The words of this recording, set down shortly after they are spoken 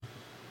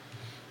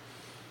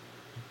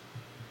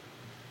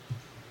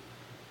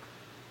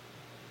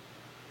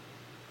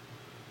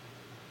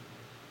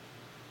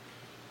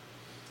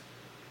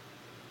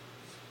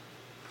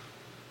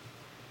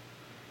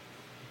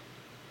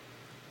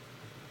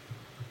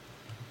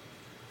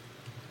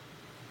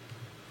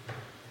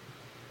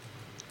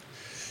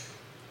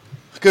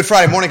Good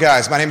Friday morning,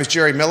 guys. My name is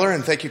Jerry Miller,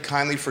 and thank you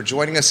kindly for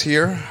joining us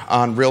here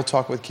on Real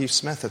Talk with Keith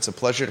Smith. It's a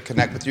pleasure to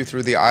connect with you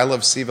through the I Love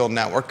Cville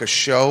network, a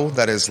show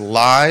that is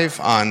live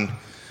on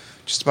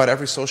just about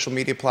every social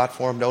media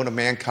platform known to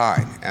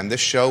mankind. And this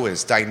show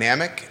is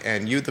dynamic,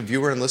 and you, the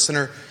viewer and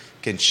listener,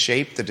 can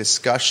shape the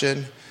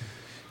discussion.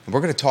 And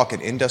we're going to talk an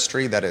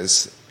industry that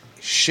is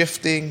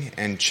shifting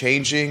and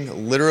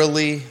changing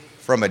literally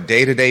from a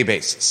day-to-day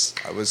basis.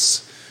 I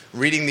was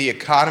reading The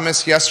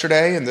Economist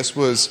yesterday, and this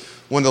was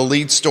one of the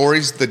lead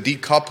stories, the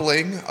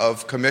decoupling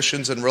of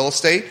commissions in real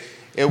estate.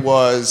 It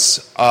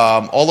was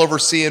all over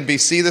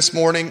CNBC this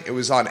morning. It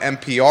was on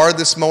NPR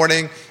this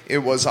morning. It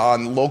was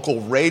on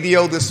local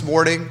radio this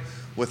morning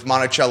with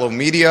Monticello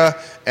Media.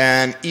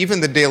 And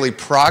even the Daily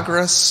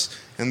Progress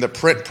and the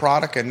print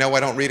product, and no, I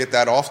don't read it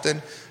that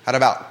often, had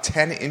about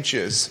 10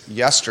 inches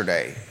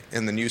yesterday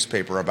in the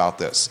newspaper about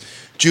this.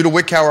 Judah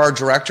Wickower, our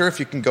director, if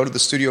you can go to the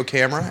studio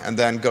camera and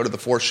then go to the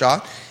fourth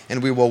shot,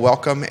 and we will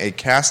welcome a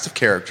cast of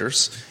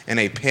characters and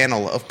a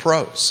panel of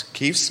pros.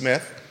 Keith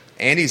Smith,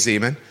 Andy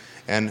Zemon,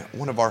 and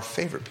one of our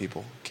favorite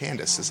people,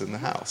 Candice, is in the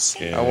house.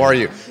 Yeah. How are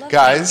you?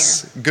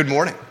 Guys, good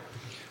morning.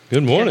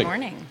 Good morning. Good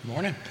morning. Good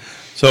morning.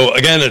 So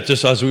again,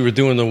 just as we were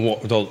doing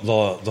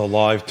the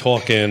live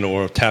talking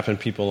or tapping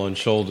people on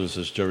shoulders,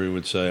 as Jerry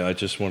would say, I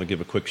just want to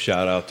give a quick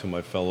shout out to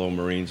my fellow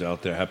Marines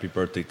out there. Happy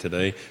birthday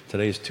today.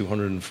 Today is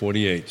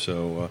 248,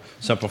 so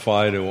Semper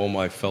Fi to all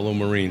my fellow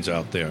Marines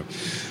out there.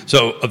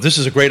 So this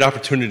is a great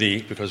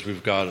opportunity because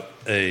we've got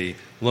a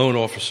loan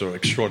officer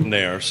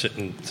extraordinaire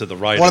sitting to the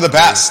right. One of the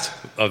best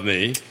of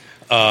me.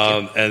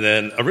 And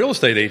then a real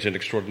estate agent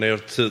extraordinaire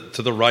to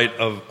the right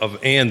of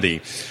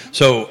Andy.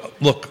 So,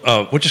 look,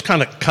 we'll just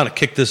kind of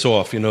kick this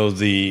off. You know,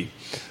 the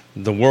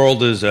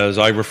world is, as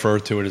I refer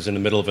to it, is in the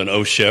middle of an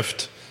O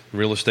shift,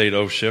 real estate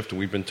O shift.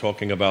 We've been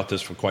talking about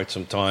this for quite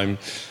some time,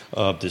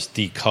 this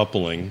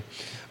decoupling.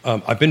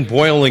 I've been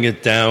boiling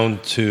it down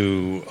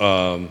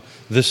to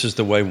this is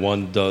the way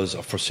one does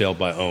a for sale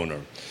by owner.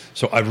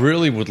 So I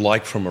really would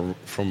like from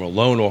a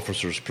loan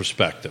officer's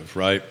perspective,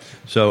 right?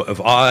 So if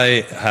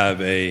I have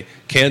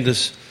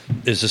Candice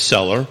is a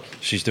seller,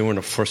 she's doing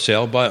a for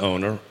sale by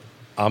owner,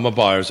 I'm a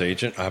buyer's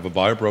agent, I have a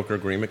buyer broker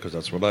agreement because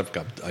that's what I've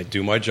got. I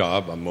do my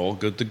job, I'm all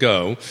good to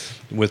go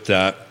with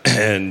that,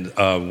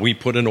 and we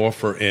put an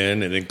offer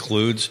in, it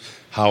includes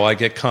how I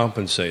get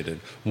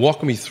compensated.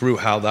 Walk me through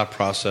how that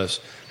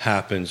process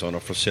happens on a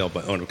for sale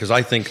by owner, because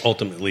I think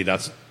ultimately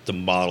that's the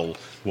model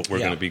what we're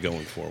going to be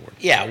going forward.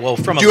 Yeah, well,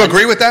 do you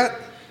agree with that?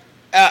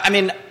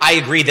 I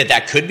agree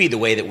that could be the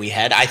way that we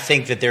head. I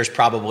think that there's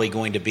probably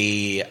going to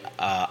be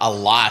a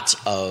lot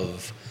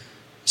of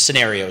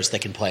scenarios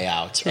that can play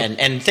out, sure,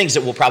 and things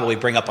that we'll probably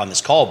bring up on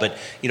this call. But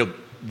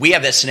we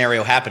have that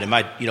scenario happen in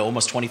my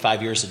almost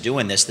 25 years of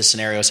doing this. This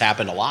scenario has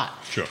happened a lot.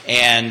 Sure.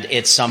 And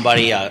it's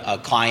somebody, a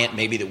client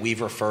maybe that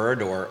we've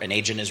referred or an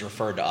agent has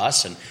referred to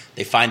us, and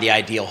they find the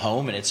ideal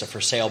home, and it's a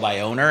for sale by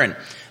owner, and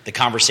the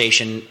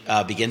conversation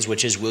begins,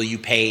 which is, will you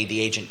pay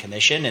the agent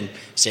commission? And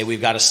say we've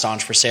got a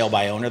staunch for sale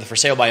by owner. The for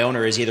sale by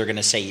owner is either going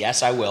to say,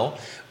 yes, I will,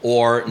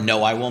 or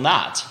no, I will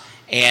not.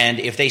 And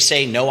if they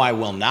say, no, I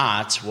will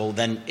not, well,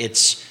 then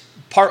it's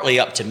partly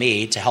up to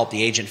me to help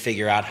the agent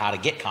figure out how to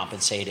get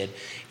compensated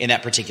in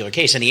that particular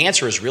case. And the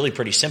answer is really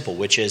pretty simple,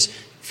 which is,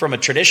 from a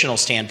traditional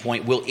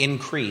standpoint, we'll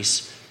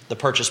increase the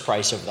purchase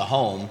price of the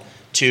home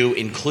to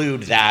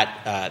include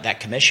that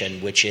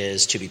commission, which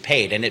is to be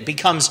paid. And it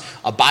becomes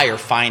a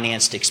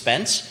buyer-financed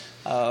expense,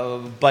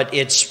 but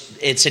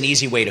it's an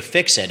easy way to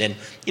fix it. And,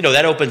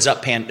 that opens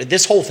up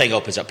this whole thing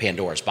opens up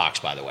Pandora's box,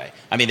 by the way.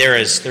 I mean,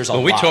 there's a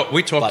lot.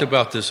 We talked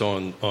about this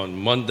on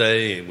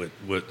Monday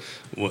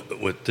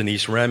with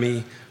Denise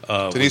Remy.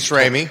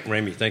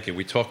 Remy, thank you.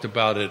 We talked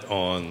about it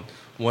on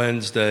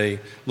Wednesday.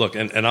 Look,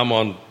 and I'm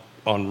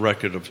on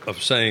record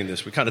of saying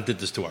this. We kind of did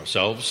this to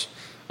ourselves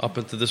up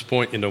until this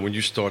point. When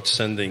you start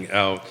sending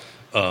out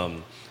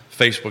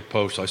Facebook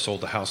posts, I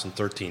sold the house in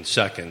 13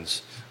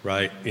 seconds,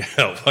 right?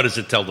 What does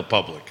it tell the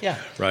public? Yeah.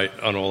 Right?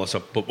 On all that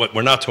stuff. But what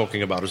we're not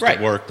talking about is the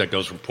work that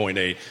goes from point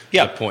A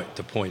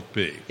to point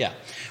B. Yeah.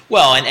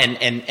 Well, and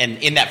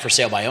in that for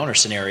sale by owner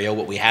scenario,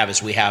 what we have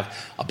is we have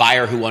a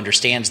buyer who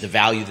understands the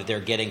value that they're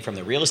getting from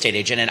the real estate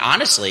agent and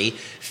honestly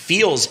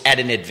feels at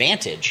an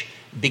advantage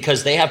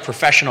because they have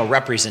professional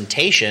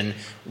representation,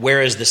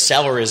 whereas the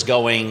seller is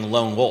going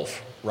lone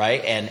wolf,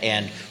 right?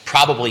 And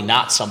probably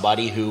not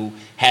somebody who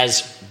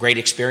has great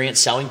experience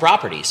selling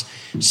properties.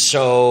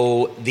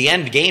 So the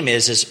end game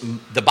is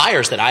the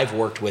buyers that I've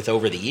worked with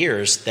over the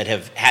years that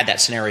have had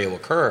that scenario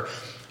occur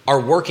are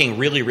working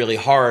really, really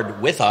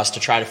hard with us to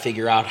try to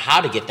figure out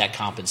how to get that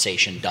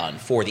compensation done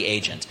for the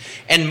agent.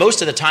 And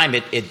most of the time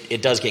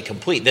it does get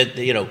complete.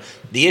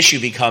 The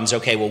issue becomes,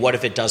 okay, well, what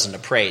if it doesn't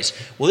appraise?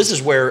 Well, this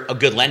is where a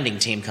good lending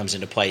team comes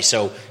into play.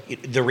 So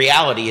the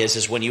reality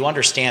is when you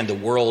understand the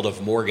world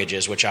of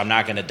mortgages, which I'm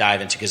not going to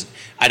dive into because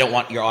I don't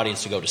want your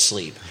audience to go to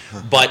sleep,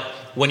 but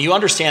when you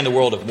understand the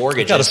world of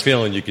mortgages, I got a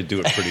feeling you could do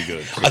it pretty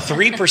good. A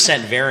 3%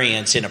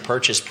 variance in a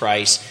purchase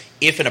price,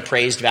 if an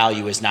appraised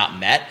value is not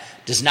met,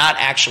 does not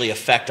actually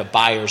affect a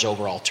buyer's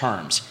overall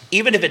terms.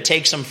 Even if it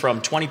takes them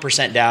from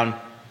 20% down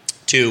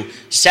to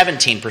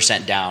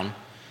 17% down,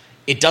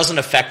 it doesn't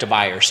affect a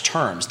buyer's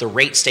terms. The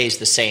rate stays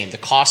the same. The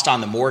cost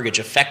on the mortgage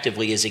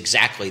effectively is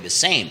exactly the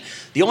same.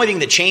 The only thing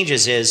that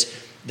changes is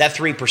that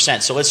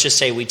 3%. So let's just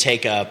say we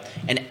take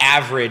an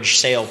average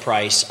sale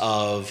price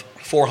of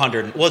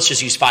 $400. Well, let's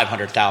just use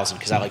 $500,000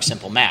 because I like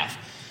simple math.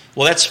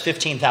 Well, that's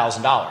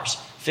 $15,000.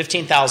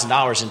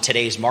 $15,000 in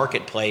today's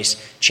marketplace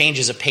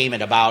changes a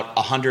payment about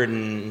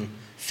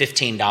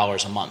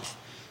 $115 a month.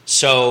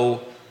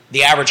 So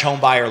the average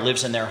home buyer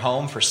lives in their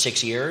home for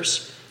 6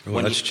 years.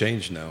 Well, that's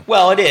changed now.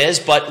 Well, it is,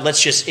 but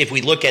let's just, if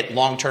we look at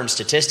long-term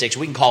statistics,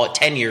 we can call it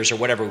 10 years or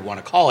whatever we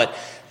want to call it,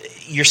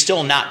 you're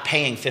still not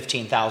paying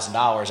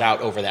 $15,000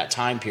 out over that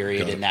time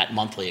period in that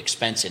monthly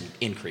expense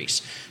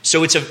increase.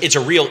 So it's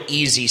a real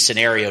easy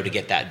scenario to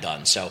get that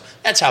done. So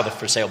that's how the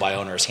for sale by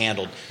owner is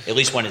handled, at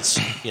least when it's,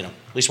 at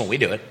least when we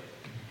do it.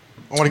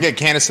 I want to get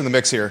Candice in the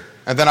mix here,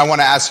 and then I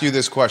want to ask you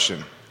this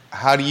question.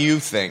 How do you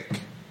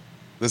think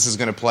this is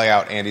going to play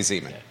out, Andy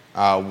Zemon?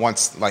 I want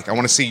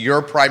to see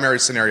your primary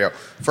scenario.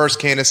 First,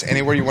 Candice,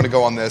 anywhere you want to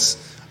go on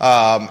this.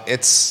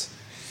 It's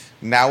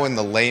now in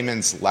the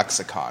layman's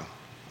lexicon,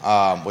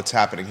 what's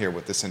happening here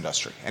with this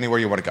industry. Anywhere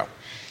you want to go.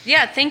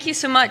 Yeah, thank you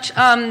so much.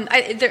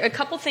 A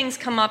couple things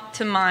come up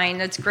to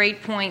mind. That's a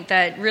great point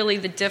that really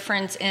the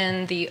difference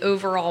in the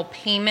overall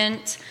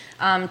payment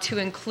to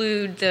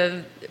include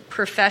the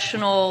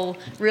professional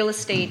real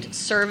estate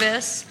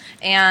service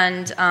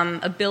and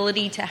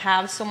ability to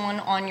have someone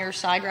on your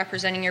side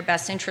representing your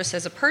best interests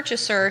as a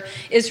purchaser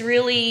is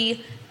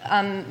really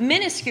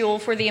minuscule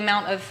for the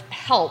amount of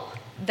help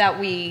that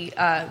we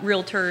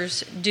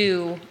realtors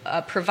do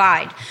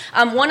provide.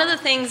 One of the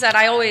things that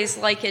I always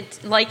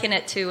liken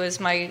it to, as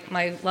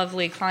my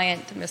lovely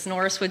client, Miss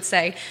Norris, would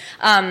say,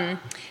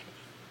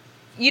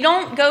 you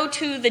don't go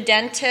to the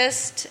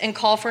dentist and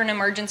call for an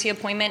emergency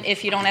appointment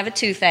if you don't have a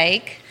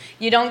toothache.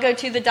 You don't go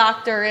to the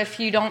doctor if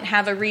you don't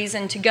have a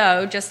reason to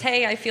go. Just,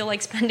 hey, I feel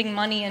like spending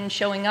money and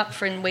showing up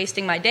for and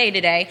wasting my day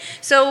today.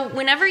 So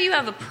whenever you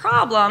have a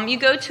problem, you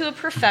go to a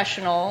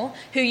professional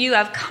who you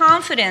have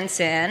confidence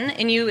in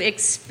and you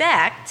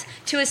expect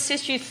to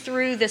assist you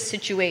through the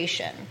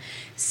situation.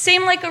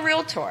 Same like a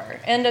realtor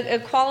and a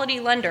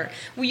quality lender.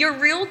 Your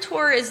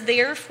realtor is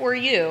there for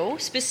you,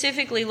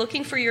 specifically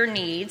looking for your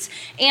needs,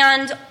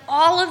 and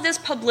all of this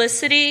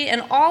publicity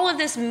and all of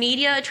this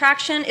media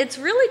attraction, it's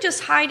really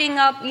just hiding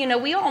up.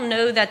 We all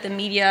know that the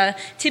media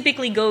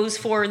typically goes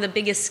for the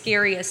biggest,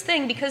 scariest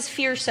thing because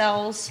fear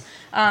sells.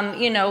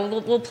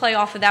 We'll play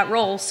off of that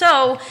role.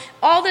 So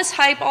all this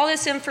hype, all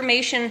this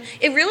information,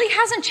 it really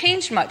hasn't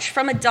changed much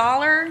from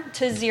 $1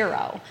 to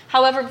 $0.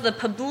 However, the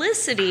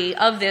publicity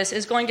of this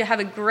is going to have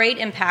a great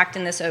impact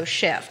in this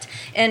shift.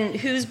 And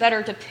who's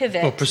better to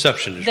pivot? Well,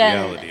 perception is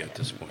reality at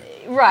this point.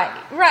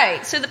 Right.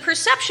 So the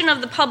perception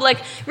of the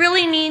public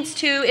really needs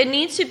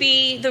to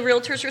be the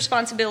realtor's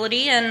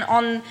responsibility.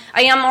 And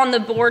I am on the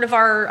board of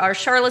our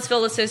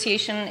Charlottesville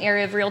Association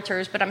area of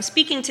realtors, but I'm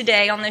speaking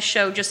today on this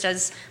show just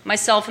as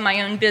myself and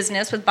my own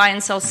business with Buy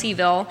and Sell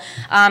Cville,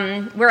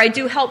 where I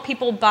do help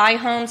people buy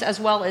homes as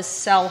well as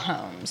sell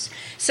homes.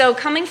 So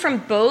coming from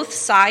both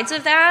sides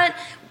of that,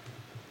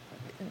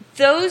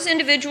 those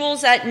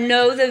individuals that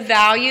know the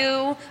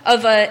value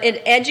of an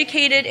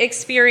educated,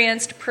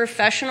 experienced,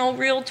 professional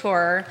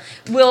realtor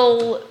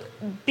will,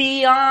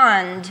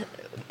 beyond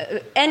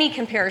any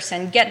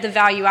comparison, get the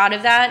value out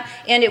of that,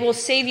 and it will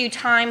save you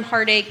time,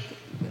 heartache,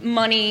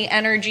 money,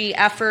 energy,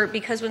 effort,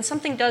 because when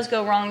something does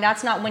go wrong,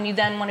 that's not when you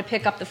then want to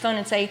pick up the phone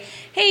and say,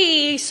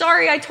 hey,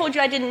 sorry, I told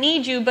you I didn't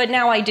need you, but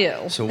now I do.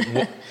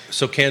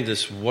 So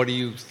Candice, what do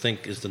you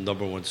think is the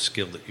number one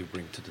skill that you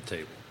bring to the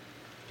table?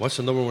 What's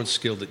the number one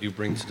skill that you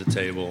bring to the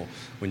table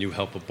when you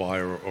help a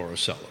buyer or a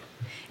seller?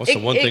 What's the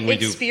one thing we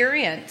do?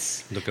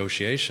 Experience.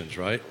 Negotiations,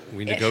 right?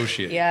 We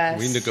negotiate. Yes.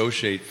 We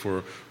negotiate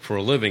for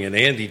a living, and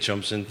Andy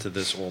jumps into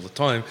this all the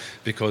time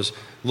because,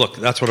 look,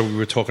 that's what we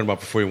were talking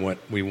about before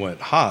we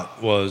went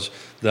hot, was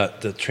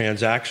that the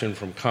transaction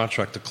from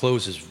contract to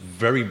close is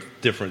very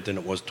different than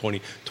it was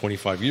 20,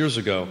 25 years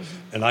ago.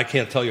 Mm-hmm. And I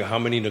can't tell you how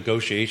many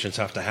negotiations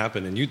have to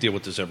happen, and you deal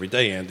with this every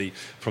day, Andy,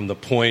 from the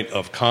point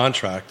of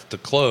contract to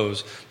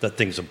close, that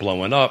things are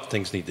blowing up,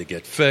 things need to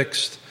get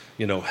fixed.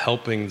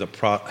 Helping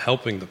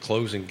the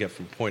closing get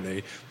from point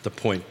A to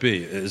point B.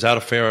 Is that a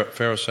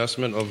fair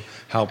assessment of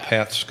how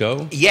paths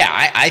go? Yeah,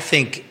 I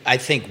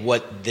think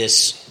what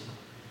this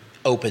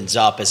opens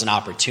up as an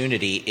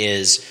opportunity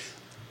is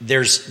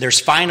there's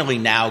finally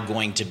now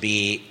going to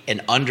be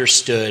an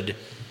understood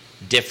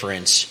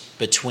difference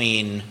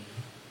between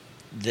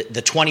the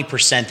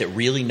 20% that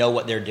really know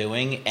what they're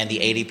doing and the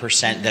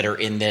 80% that are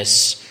in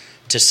this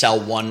to sell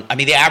one. I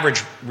mean, the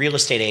average real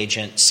estate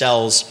agent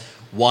sells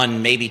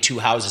one, maybe two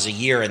houses a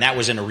year, and that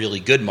was in a really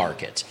good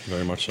market.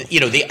 Very much so.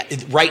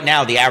 Right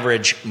now, the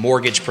average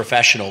mortgage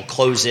professional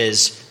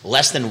closes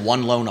less than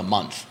one loan a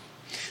month.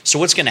 So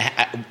what's going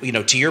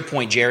to, to your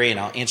point, Jerry, and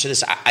I'll answer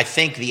this, I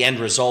think the end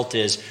result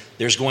is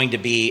there's going to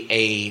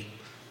be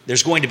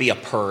there's going to be a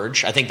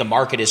purge. I think the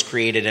market has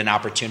created an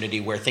opportunity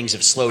where things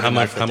have slowed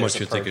enough. How much do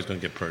you think is going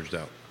to get purged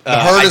out? The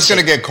herd is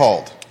going to get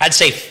called. I'd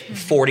say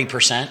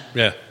 40%.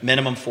 Yeah.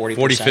 Minimum 40%.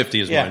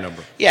 40-50 is my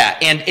number. Yeah,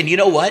 and you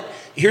know what?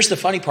 Here's the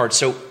funny part.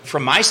 So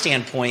from my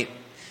standpoint,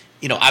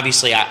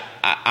 obviously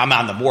I'm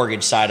on the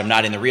mortgage side. I'm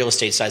not in the real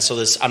estate side.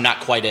 So I'm not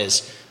quite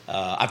as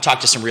I've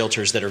talked to some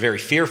realtors that are very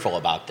fearful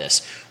about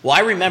this. Well,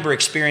 I remember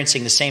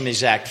experiencing the same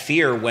exact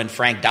fear when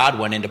Frank Dodd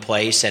went into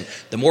place and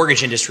the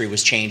mortgage industry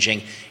was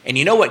changing. And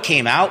you know what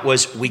came out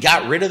was we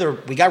got rid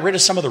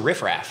of some of the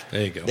riffraff.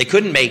 There you go. They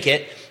couldn't make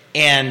it,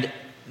 and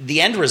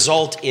the end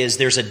result is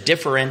there's a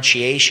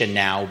differentiation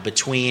now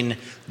between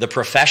the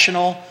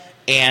professional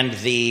and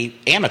the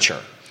amateur.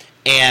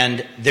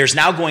 And there's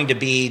now going to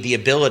be the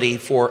ability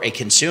for a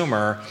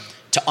consumer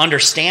to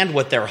understand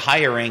what they're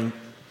hiring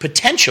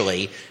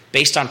potentially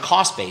based on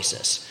cost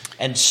basis.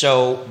 And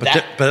so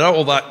but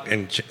all that,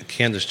 and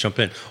Candice, jump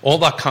in, all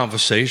that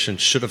conversation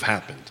should have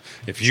happened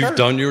if you've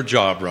done your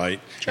job right,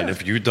 and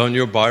if you've done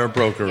your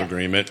buyer-broker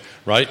agreement,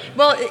 right?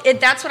 Well,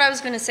 that's what I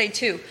was going to say,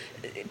 too.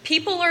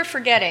 People are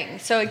forgetting.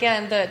 So,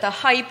 again, the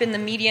hype in the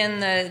media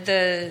and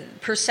the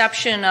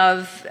perception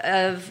of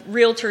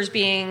realtors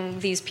being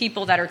these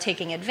people that are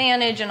taking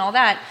advantage and all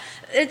that,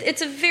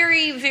 it's a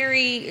very,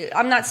 very,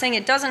 I'm not saying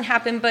it doesn't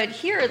happen, but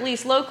here, at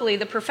least locally,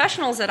 the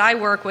professionals that I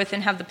work with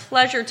and have the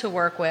pleasure to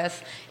work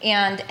with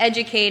and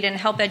educate and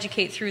help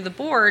educate through the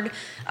board,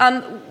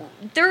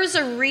 there's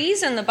a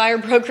reason the buyer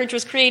brokerage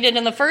was created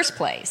in the first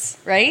place,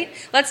 right?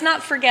 Let's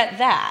not forget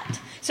that.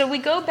 So we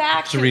go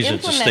back to implementing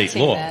this. It's a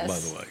state law, by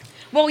the way.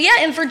 Well,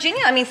 yeah, in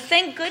Virginia, I mean,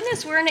 thank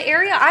goodness we're in an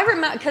area. I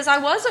remember, because I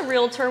was a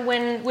realtor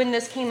when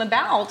this came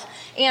about,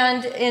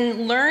 and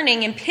in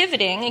learning and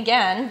pivoting,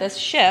 again, this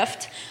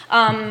shift,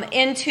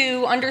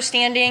 into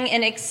understanding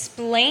and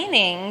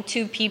explaining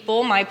to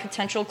people, my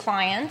potential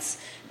clients,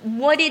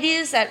 what it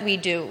is that we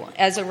do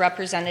as a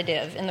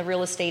representative in the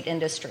real estate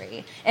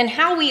industry, and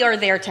how we are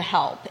there to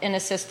help and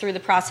assist through the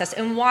process,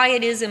 and why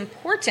it is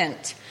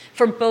important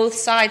for both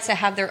sides to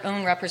have their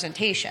own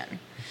representation.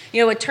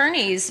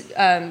 Attorneys,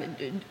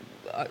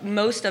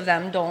 most of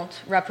them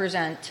don't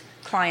represent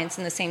clients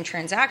in the same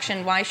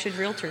transaction. Why should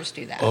realtors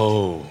do that?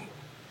 Oh,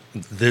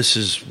 this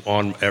is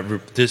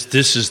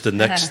this is the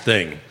next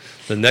thing.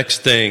 The next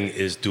thing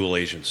is dual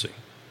agency.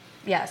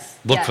 Yes.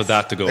 Look for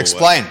that to go away.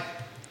 Explain.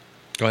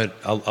 Go ahead.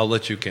 I'll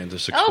let you,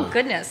 Candice, explain. Oh,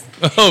 goodness.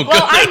 Well,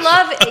 I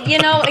love,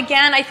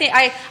 again, I think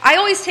I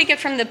always take it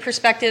from the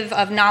perspective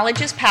of knowledge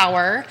is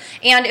power.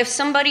 And if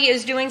somebody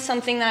is doing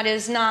something that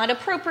is not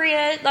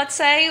appropriate, let's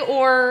say,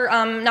 or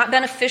not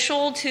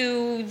beneficial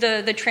to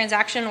the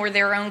transaction or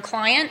their own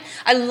client,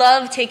 I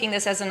love taking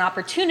this as an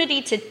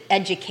opportunity to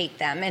educate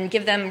them and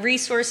give them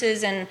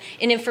resources and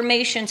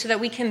information so that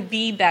we can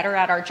be better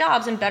at our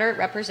jobs and better at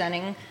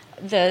representing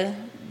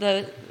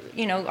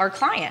our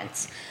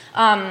clients.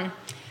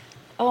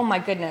 Oh my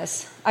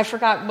goodness! I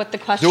forgot what the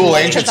question was. Dual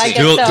agency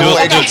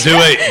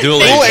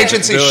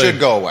should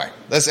go away.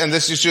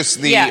 This is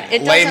just the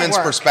layman's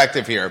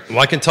perspective here. Well,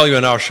 I can tell you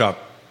in our shop,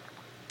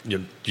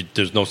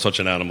 there's no such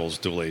an animal as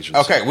dual agency.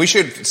 Okay, we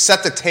should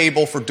set the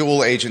table for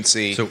dual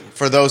agency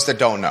for those that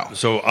don't know.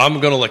 So I'm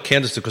going to let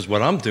Candice do, because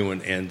what I'm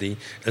doing, Andy,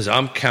 is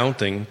I'm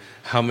counting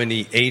how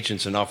many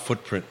agents in our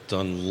footprint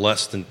done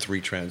less than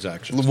 3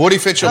 transactions. Woody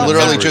Fincham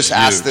literally just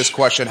asked this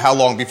question: how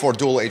long before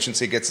dual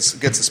agency gets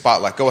a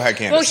spotlight? Go ahead,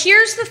 Candice. Well,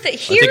 here's the thing.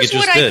 Here's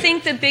what I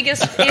think the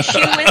biggest issue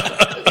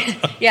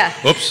with. Yeah.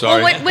 Oops,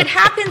 sorry. Well, what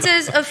happens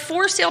is a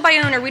for sale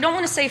by owner. We don't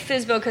want to say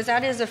FSBO because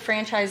that is a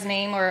franchise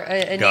name or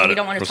a name we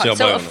don't want to talk.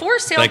 So a for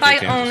sale by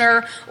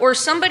owner, or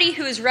somebody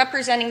who is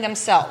representing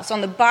themselves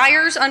on the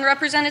buyer's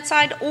unrepresented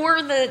side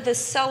or the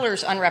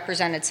seller's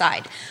unrepresented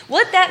side.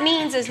 What that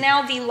means is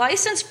now the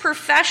licensed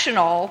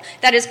professional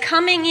that is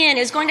coming in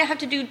is going to have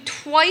to do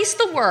twice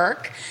the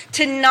work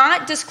to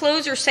not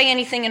disclose or say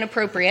anything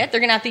inappropriate.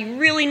 They're going to have to be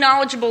really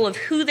knowledgeable of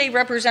who they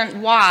represent,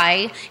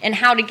 why, and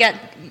how to get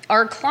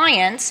our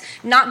clients,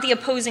 not the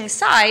opposing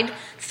side,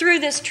 through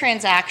this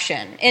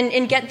transaction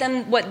and get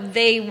them what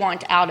they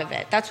want out of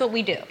it. That's what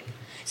we do.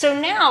 So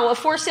now a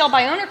for sale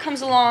by owner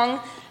comes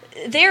along.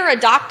 They're a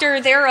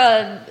doctor, they're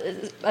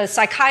a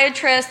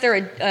psychiatrist,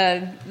 they're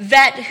a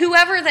vet,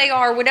 whoever they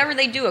are, whatever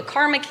they do, a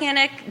car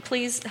mechanic.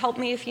 Please help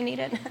me if you need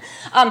it.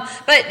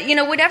 But,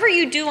 whatever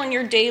you do on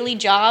your daily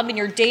job and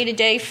your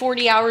day-to-day,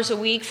 40 hours a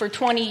week for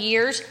 20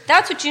 years,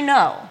 that's what you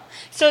know.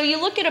 So you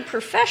look at a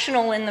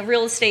professional in the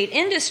real estate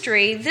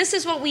industry, this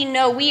is what we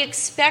know. We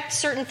expect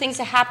certain things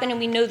to happen, and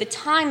we know the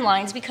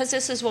timelines because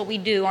this is what we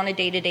do on a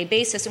day-to-day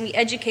basis, and we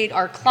educate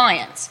our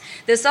clients.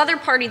 This other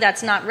party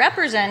that's not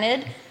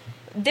represented,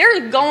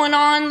 they're going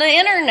on the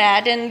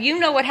internet, and you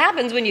know what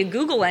happens when you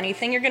Google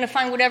anything. You're going to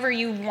find whatever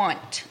you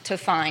want to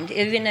find,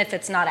 even if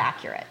it's not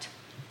accurate.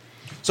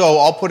 So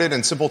I'll put it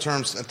in simple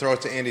terms and throw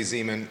it to Andy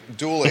Zemon.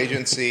 Dual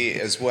agency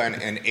is when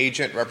an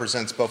agent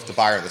represents both the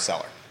buyer and the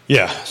seller.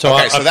 Yeah, so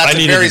that's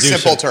a very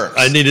simple term.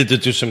 I needed to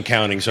do some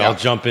counting, so I'll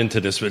jump into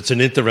this. It's an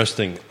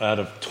interesting, out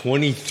of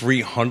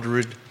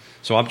 2,300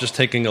 So I'm just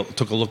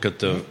took a look at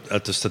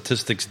the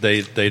statistics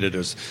data.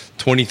 There's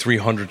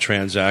 2,300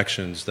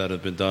 transactions that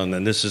have been done,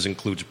 and this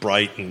includes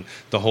Bright and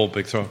the whole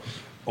big throw.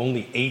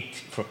 Only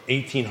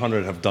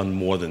 1,800 have done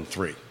more than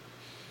 3.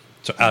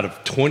 So out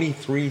of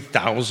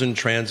 23,000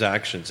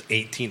 transactions,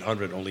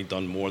 1,800 only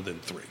done more than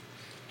 3.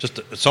 Just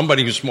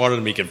somebody who's smarter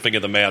than me can figure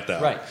the math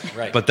out.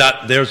 Right. But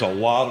there's a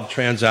lot of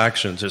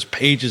transactions. There's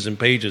pages and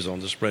pages on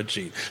the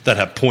spreadsheet that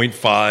have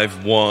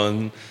 0.5,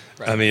 1.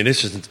 Right. I mean,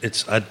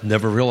 I'd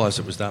never realized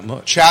it was that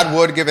much. Chad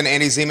Wood giving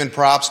Andy Zemon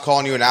props,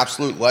 calling you an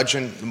absolute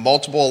legend.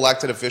 Multiple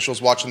elected officials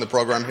watching the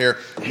program here.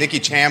 Nikki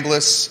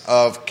Chambliss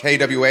of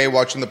KWA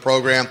watching the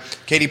program.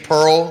 Katie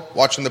Pearl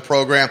watching the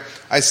program.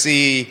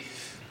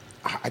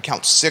 I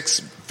count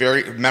 6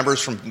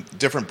 members from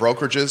different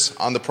brokerages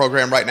on the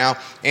program right now.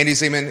 Andy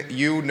Zemon,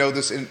 you know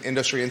this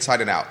industry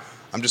inside and out.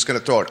 I'm just going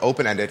to throw it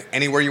open-ended,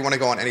 anywhere you want to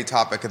go on any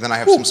topic, and then I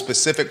have some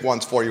specific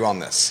ones for you on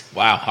this.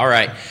 Wow. All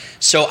right.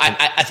 So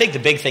I think the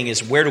big thing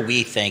is, where do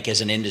we think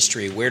as an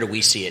industry, where do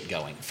we see it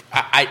going?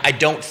 I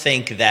don't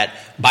think that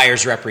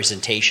buyers'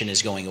 representation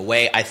is going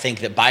away. I think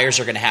that buyers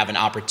are going to have an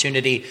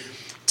opportunity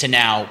to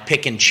now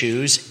pick and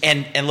choose.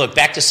 And look,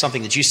 back to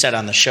something that you said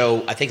on the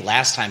show, I think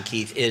last time,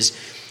 Keith, is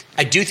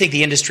I do think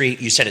the industry,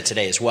 you said it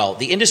today as well,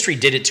 the industry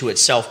did it to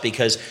itself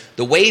because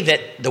the way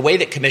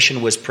that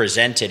commission was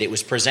presented, it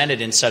was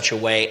presented in such a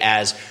way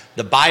as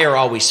the buyer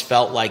always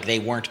felt like they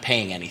weren't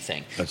paying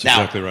anything. That's now,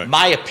 exactly right.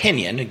 My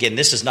opinion, again,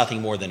 this is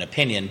nothing more than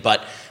opinion,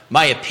 but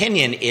my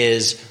opinion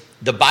is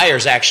the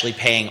buyer's actually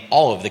paying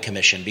all of the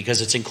commission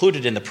because it's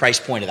included in the price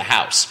point of the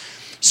house.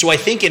 So I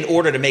think in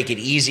order to make it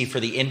easy for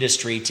the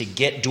industry to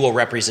get dual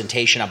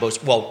representation on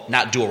both, well,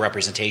 not dual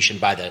representation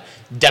by the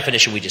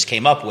definition we just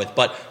came up with,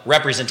 but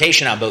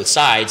representation on both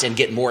sides and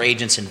get more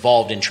agents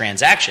involved in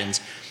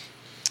transactions,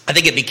 I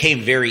think it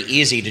became very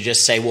easy to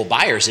just say, well,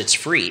 buyers, it's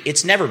free.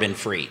 It's never been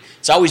free.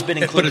 It's always been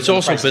included. But it's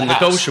also been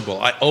negotiable.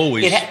 I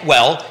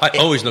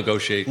always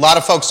negotiate. A lot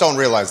of folks don't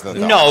realize that,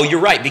 though. No, you're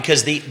right,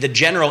 because the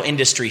general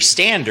industry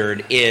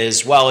standard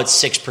is, well, it's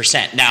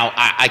 6%. Now,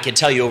 I can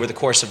tell you over the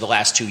course of the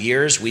last 2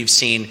 years, we've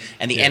seen,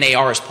 and the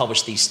NAR has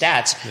published these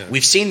stats,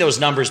 we've seen those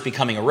numbers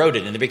becoming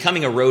eroded. And they're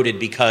becoming eroded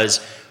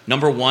because,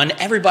 number one,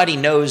 everybody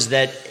knows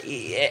that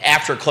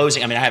after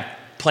closing, I mean, I have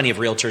plenty of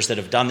realtors that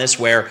have done this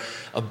where,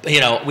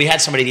 we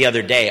had somebody the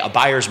other day, a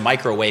buyer's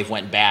microwave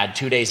went bad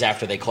 2 days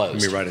after they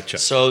closed. Let me write a check.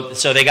 So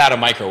they got a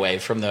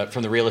microwave from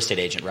the real estate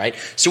agent, right?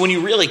 So when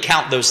you really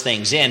count those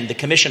things in, the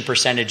commission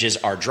percentages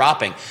are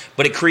dropping.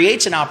 But it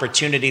creates an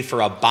opportunity for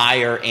a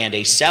buyer and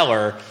a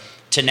seller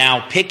to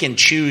now pick and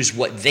choose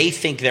what they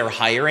think they're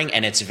hiring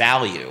and its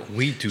value.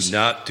 We do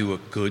not do a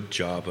good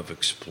job of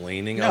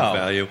explaining our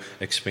value,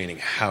 explaining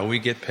how we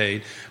get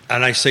paid.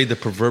 And I say the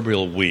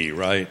proverbial we,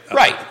 right?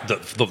 Right.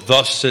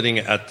 Thus sitting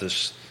at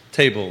this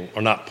table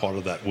are not part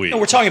of that we. No,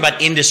 we're talking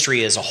about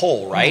industry as a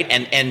whole, right?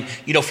 And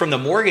from the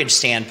mortgage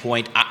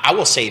standpoint, I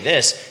will say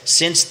this,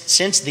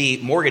 since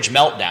the mortgage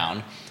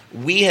meltdown,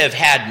 we have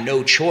had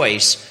no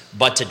choice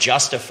but to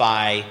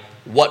justify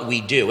what we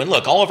do. And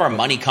look, all of our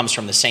money comes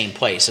from the same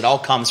place. It all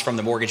comes from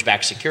the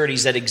mortgage-backed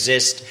securities that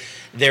exist.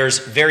 There's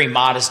very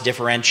modest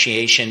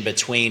differentiation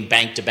between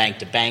bank to bank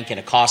to bank and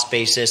a cost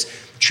basis.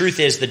 Truth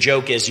is, the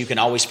joke is you can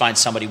always find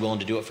somebody willing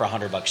to do it for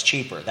 $100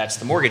 cheaper. That's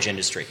the mortgage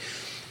industry.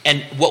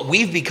 And what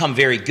we've become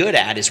very good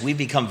at is we've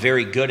become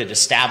very good at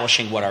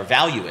establishing what our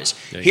value is.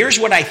 Here's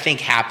what I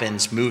think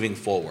happens moving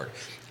forward.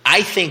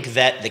 I think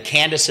that the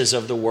Candices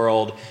of the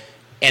world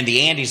and the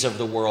Andys of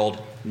the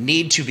world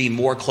need to be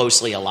more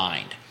closely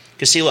aligned.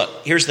 Because see, look,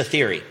 here's the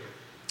theory.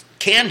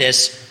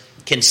 Candice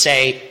can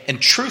say,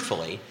 and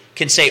truthfully,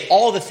 can say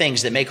all the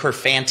things that make her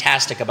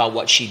fantastic about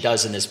what she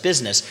does in this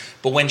business,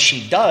 but when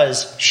she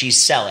does,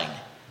 she's selling.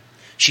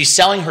 She's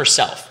selling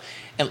herself.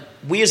 And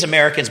we as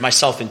Americans,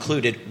 myself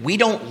included, we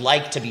don't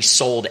like to be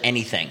sold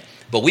anything,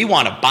 but we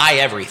want to buy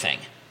everything.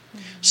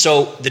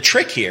 So the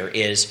trick here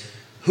is,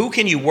 who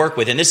can you work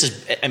with? And this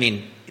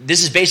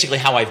is basically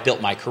how I've built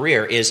my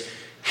career, is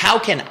how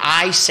can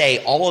I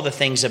say all of the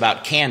things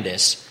about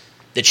Candice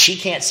that she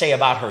can't say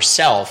about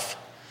herself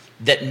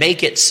that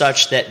make it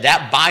such that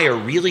that buyer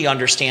really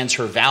understands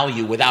her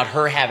value without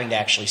her having to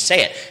actually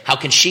say it? How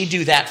can she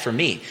do that for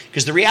me?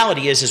 Because the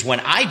reality is when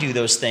I do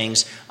those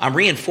things, I'm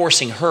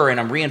reinforcing her and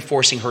I'm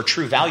reinforcing her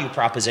true value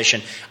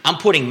proposition. I'm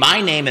putting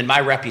my name and my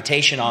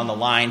reputation on the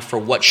line for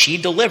what she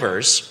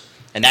delivers,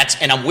 and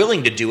I'm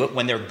willing to do it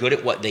when they're good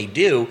at what they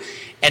do,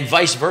 and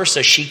vice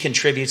versa, she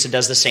contributes and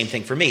does the same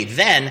thing for me.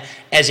 Then,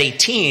 as a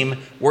team,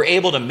 we're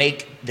able to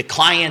make the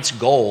client's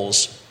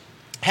goals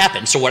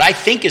happen. So what I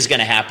think is going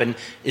to happen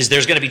is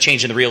there's going to be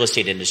change in the real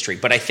estate industry.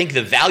 But I think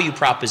the value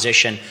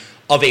proposition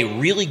of a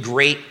really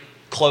great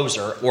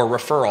closer or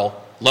referral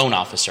loan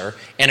officer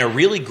and a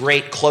really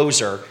great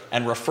closer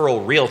and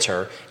referral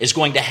realtor is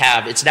going to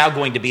have, it's now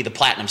going to be the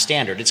platinum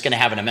standard. It's going to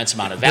have an immense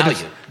amount of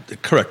value.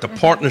 Correct. The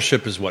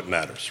partnership is what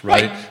matters,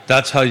 right?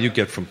 That's how you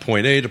get from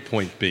point A to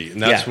point B. And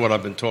that's what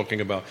I've been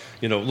talking about.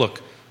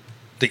 Look,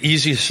 the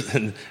easiest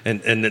and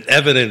the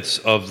evidence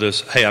of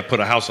this, hey, I put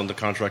a house under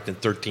contract in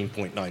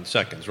 13.9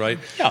 seconds, right?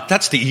 Yeah.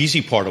 That's the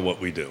easy part of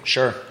what we do.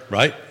 Sure.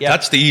 Right? Yeah.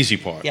 That's the easy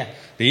part. Yeah.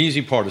 The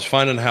easy part is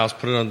finding a house,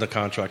 putting it under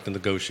contract, and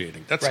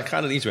negotiating. That's Right.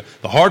 kind of the easy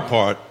part. The hard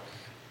part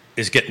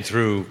is getting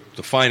through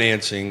the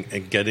financing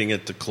and getting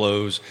it to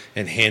close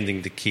and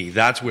handing the key.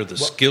 That's where the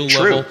skill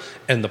level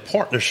and the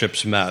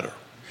partnerships matter.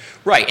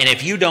 Right, and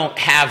if you don't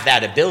have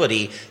that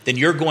ability, then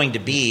you're going to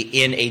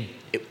be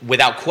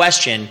without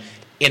question,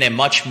 in a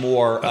much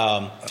more,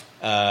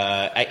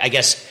 I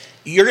guess,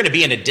 you're going to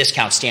be in a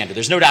discount standard.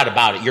 There's no doubt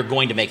about it. You're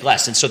going to make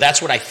less. And so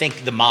that's what I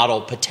think the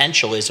model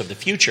potential is of the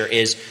future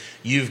is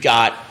you've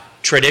got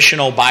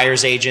traditional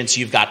buyer's agents,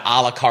 you've got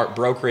a la carte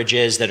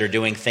brokerages that are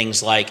doing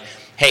things like,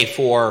 hey,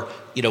 for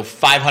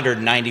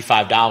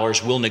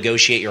 $595, we'll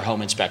negotiate your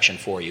home inspection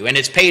for you. And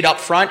it's paid up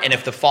front, and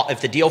if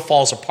the deal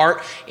falls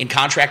apart in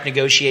contract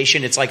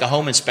negotiation, it's like a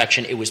home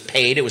inspection. It was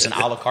paid. It was an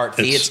a la carte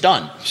fee. It's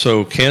done.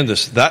 So,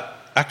 Candice, that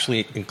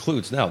actually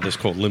includes now this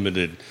called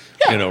limited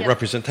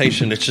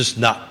representation. It's just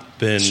not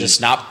been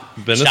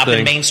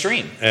been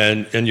mainstream.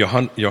 And you're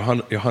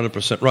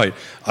 100% right.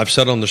 I've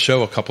said on the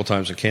show a couple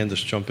times, and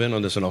Candice jump in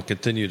on this, and I'll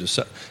continue to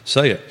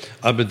say it.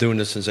 I've been doing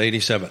this since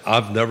 '87.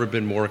 I've never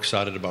been more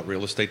excited about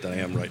real estate than I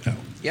am right now.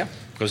 Yeah.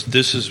 Because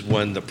this is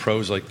when the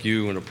pros like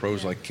you and the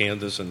pros like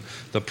Candice and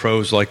the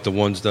pros like the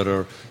ones that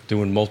are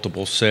doing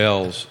multiple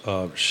sales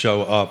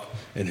show up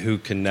and who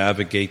can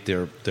navigate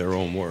their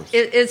own worth.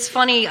 It's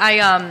funny.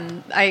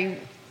 I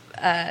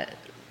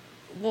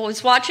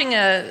was watching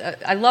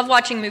I love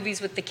watching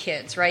movies with the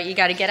kids, right? You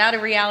got to get out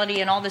of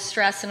reality and all the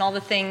stress and all the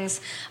things.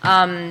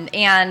 And,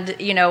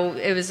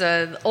 it was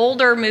an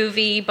older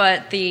movie,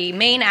 but the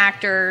main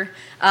actor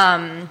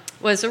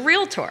was a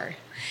realtor.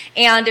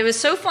 And it was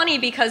so funny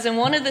because in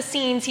one of the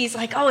scenes, he's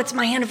like, oh, it's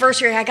my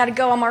anniversary. I got to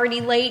go. I'm already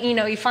late.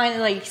 He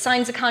finally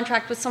signs a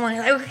contract with someone.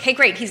 Like, okay,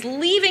 great. He's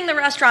leaving the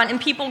restaurant,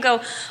 and people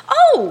go,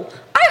 oh,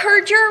 I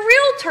heard you're a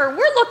realtor.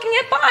 We're looking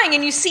at buying.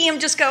 And you see him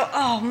just go,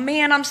 oh,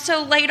 man, I'm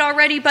so late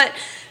already. But,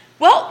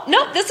 well,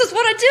 no, this is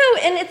what I do.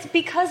 And it's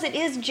because it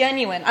is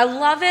genuine. I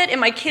love it.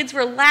 And my kids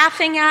were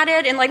laughing at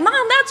it and like,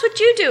 Mom, that's what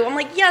you do. I'm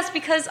like, yes,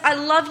 because I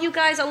love you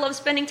guys. I love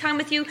spending time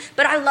with you.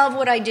 But I love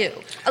what I do.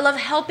 I love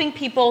helping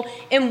people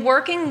and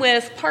working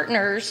with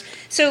partners.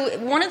 So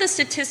one of the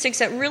statistics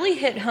that really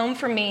hit home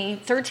for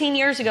me 13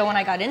 years ago when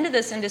I got into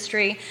this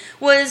industry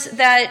was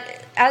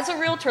that as a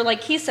realtor,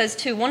 like he says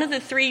too, one of the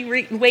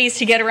three ways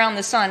to get around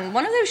the sun,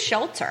 one of those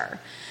shelter.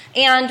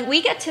 And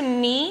we get to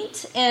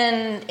meet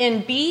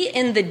and be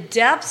in the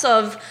depths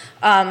of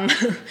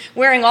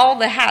wearing all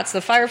the hats, the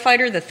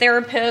firefighter, the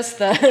therapist,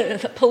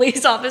 the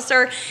police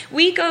officer.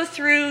 We go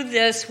through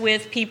this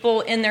with people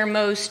in their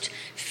most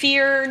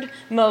feared,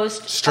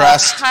 most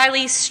stressed,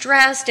 highly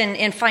stressed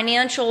and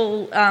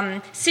financial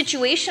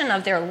situation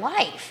of their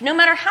life. No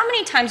matter how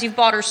many times you've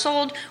bought or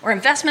sold or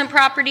investment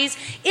properties,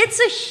 it's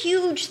a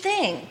huge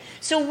thing.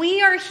 So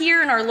we are here,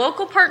 and our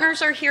local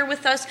partners are here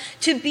with us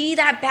to be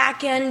that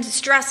back end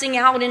stressing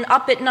out and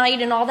up at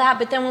night and all that.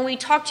 But then when we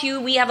talk to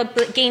you, we have a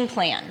game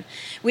plan.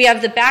 We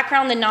have the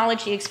background, the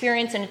knowledge, the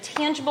experience, and a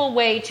tangible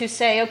way to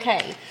say,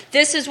 okay,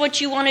 this is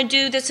what you want to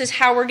do. This is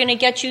how we're going to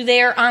get you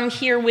there. I'm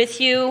here with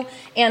you,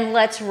 and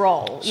let's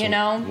roll,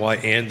 Why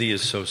Andy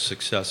is so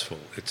successful,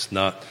 it's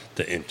not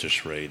the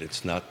interest rate.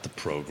 It's not the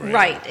program.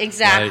 Right,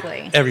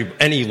 exactly. Right?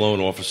 Any loan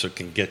officer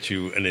can get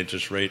you an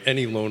interest rate.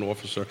 Any loan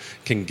officer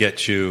can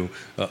get you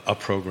a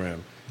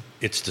program.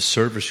 It's the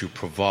service you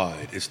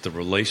provide. It's the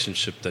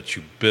relationship that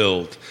you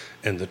build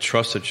and the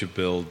trust that you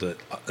build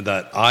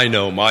that I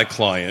know my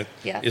client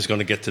is going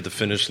to get to the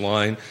finish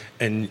line,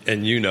 and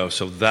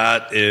so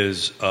that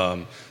is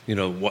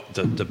what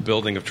the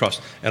building of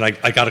trust. And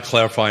I got to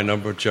clarify a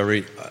number,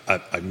 Jerry.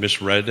 I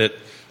misread it.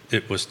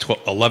 It was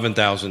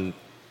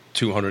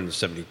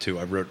 11,272.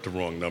 I wrote the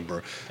wrong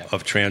number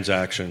of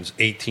transactions.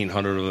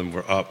 1,800 of them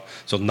were up.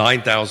 So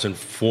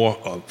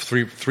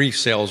 9,003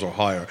 sales or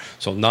higher.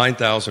 So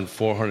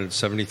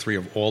 9,473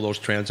 of all those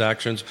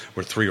transactions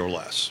were 3 or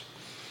less.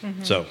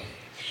 Mm-hmm. So.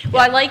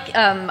 Well,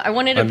 I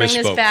wanted to bring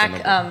this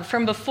back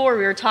from before.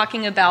 We were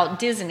talking about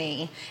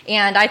Disney,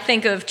 and I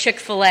think of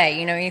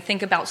Chick-fil-A. You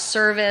think about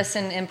service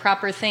and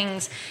proper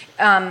things.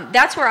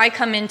 That's where I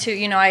come into,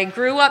 I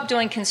grew up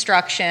doing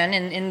construction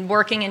and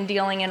working and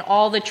dealing in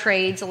all the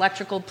trades,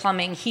 electrical,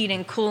 plumbing,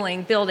 heating,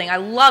 cooling, building. I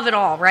love it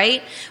all,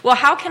 right? Well,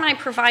 how can I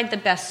provide the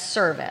best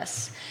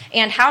service?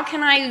 And how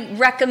can I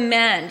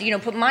recommend,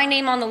 put my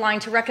name on the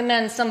line to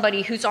recommend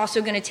somebody who's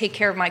also going to take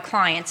care of my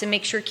clients and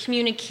make sure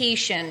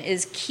communication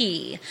is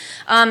key.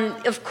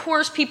 Of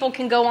course, people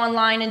can go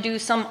online and do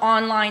some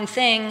online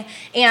thing,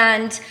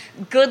 and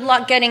good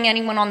luck getting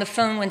anyone on the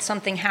phone when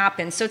something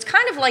happens. So it's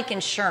kind of like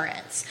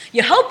insurance.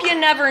 You hope you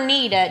never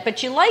need it,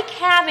 but you like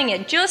having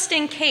it just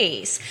in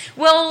case.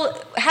 Well,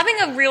 having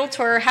a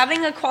realtor,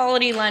 having a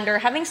quality lender,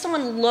 having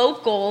someone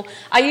local,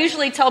 I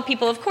usually tell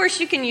people, of course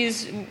you can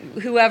use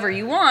whoever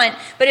you want,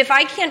 but if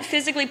I can't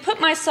physically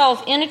put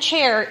myself in a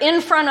chair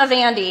in front of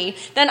Andy,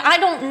 then I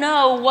don't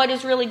know what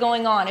is really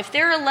going on. If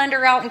they're a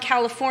lender out in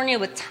California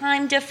with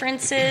time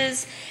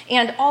differences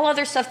and all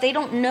other stuff, they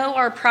don't know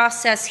our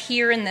process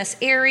here in this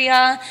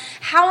area.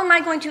 How am I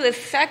going to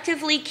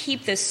effectively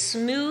keep this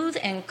smooth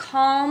and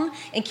calm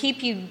and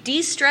keep you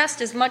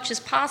de-stressed as much as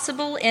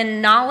possible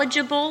and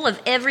knowledgeable of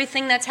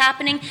everything that's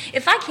happening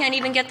if I can't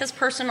even get this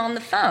person on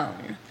the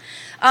phone?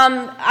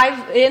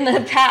 In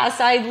the past,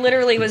 I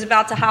literally was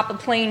about to hop a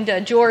plane to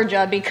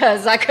Georgia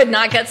because I could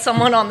not get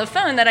someone on the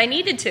phone that I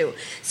needed to.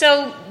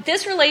 So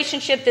this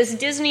relationship, this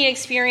Disney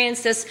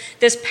experience,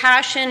 this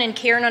passion and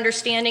care and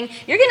understanding,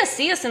 you're going to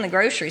see us in the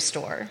grocery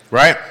store.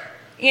 Right.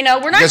 You know,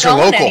 we're not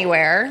going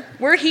anywhere.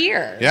 We're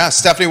here. Yeah,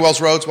 Stephanie Wells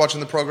Rhodes watching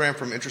the program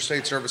from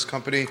Intrastate Service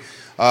Company,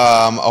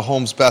 a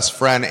home's best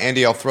friend.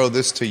 Andy, I'll throw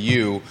this to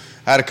you.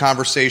 I had a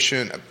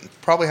conversation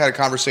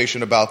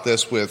about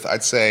this with,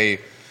 I'd say,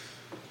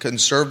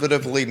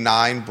 conservatively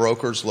 9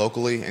 brokers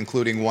locally,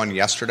 including one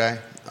yesterday.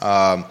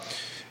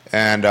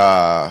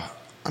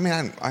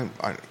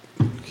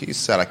 He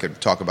said I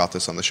could talk about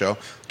this on the show.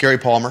 Gary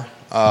Palmer.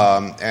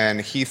 And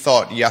he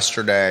thought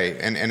yesterday,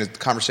 and a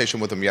conversation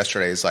with him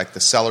yesterday, is like the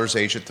seller's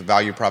agent, the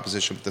value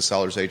proposition with the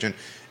seller's agent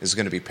is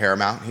going to be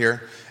paramount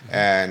here.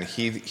 And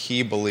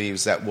he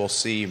believes that we'll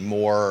see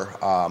more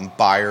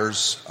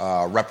buyers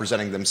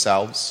representing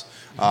themselves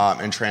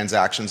in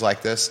transactions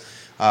like this.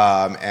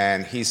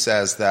 And he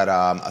says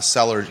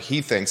that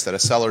he thinks that a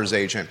seller's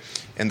agent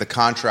in the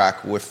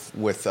contract when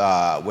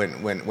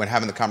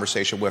having the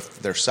conversation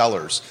with their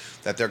sellers,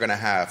 that they're going to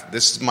have,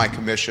 this is my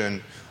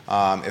commission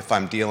if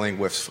I'm dealing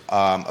with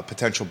a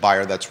potential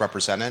buyer that's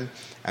represented,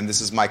 and this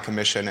is my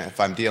commission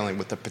if I'm dealing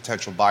with a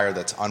potential buyer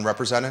that's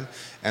unrepresented,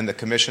 and the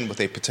commission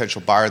with a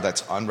potential buyer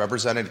that's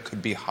unrepresented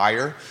could be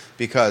higher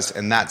because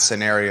in that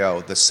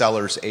scenario, the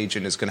seller's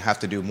agent is going to have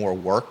to do more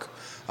work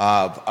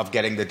of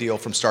getting the deal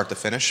from start to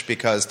finish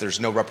because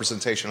there's no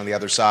representation on the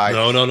other side.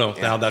 No. Yeah.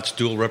 Now that's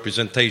dual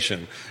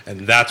representation,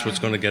 and that's what's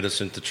going to get us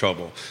into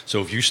trouble.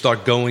 So if you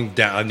start going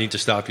down, I need to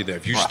stop you there.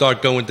 If you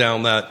start going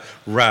down that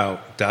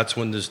route, that's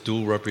when this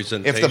dual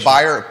representation.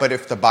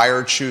 If the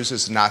buyer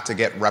chooses not to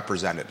get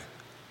represented,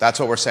 that's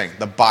what we're saying.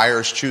 The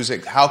buyer's choosing.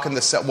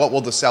 What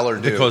will the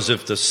seller do? Because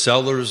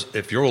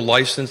if you're a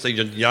licensed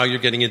agent, now you're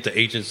getting into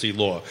agency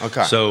law.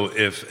 Okay. So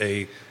if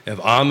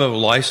I'm a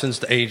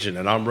licensed agent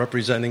and I'm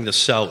representing the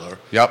seller,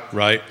 yep,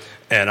 right,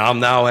 and I'm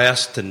now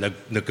asked to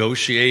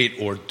negotiate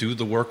or do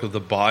the work of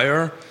the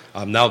buyer,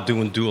 I'm now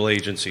doing dual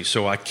agency.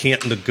 So I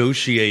can't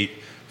negotiate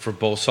for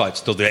both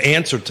sides. So the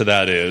answer to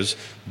that is,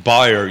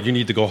 buyer, you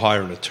need to go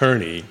hire an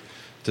attorney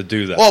to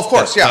do that. Well, of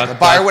course, the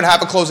buyer would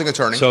have a closing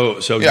attorney. So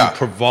you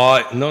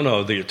provide,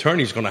 the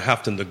attorney's going to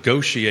have to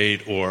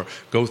negotiate or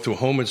go through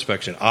home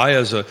inspection.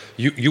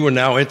 You are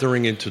now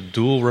entering into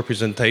dual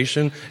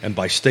representation, and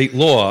by state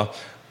law,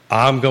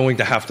 I'm going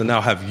to have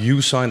now have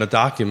you sign a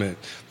document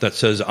that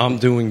says I'm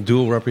doing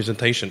dual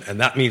representation,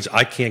 and that means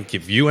I can't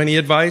give you any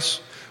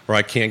advice or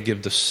I can't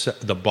give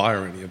the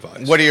buyer any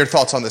advice. What are your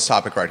thoughts on this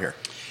topic right here?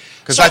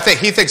 Because I think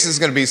he thinks this is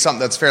going to be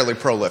something that's fairly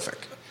prolific.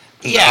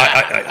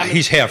 Yeah,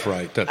 he's half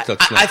right.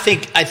 I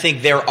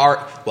think there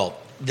are,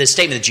 the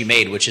statement that you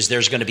made, which is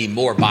there's going to be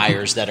more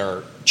buyers that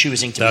are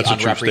choosing to be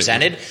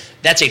unrepresented.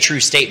 That's a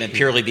true statement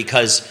purely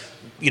because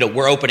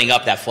we're opening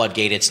up that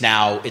floodgate. It's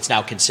now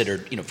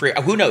considered free.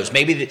 Who knows?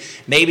 Maybe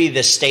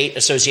the state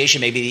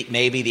association,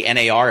 maybe the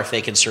NAR, if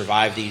they can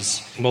survive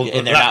these, and they're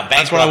not bankrupt.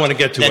 That's what I want to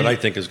get to. What I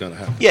think is going to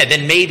happen. Yeah,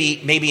 then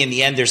maybe in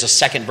the end there's a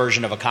second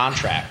version of a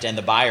contract, and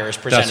the buyer is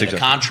presented a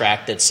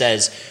contract that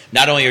says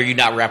not only are you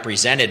not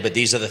represented, but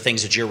these are the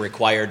things that you're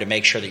required to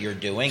make sure that you're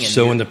doing. And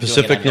so in the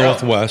Pacific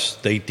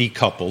Northwest, they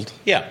decoupled.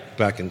 Yeah.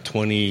 Back in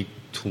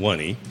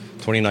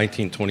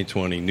 2019,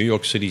 2020, New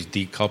York City's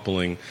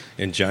decoupling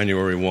in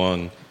January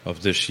 1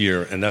 of this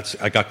year, and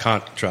I got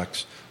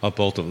contracts of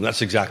both of them.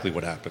 That's exactly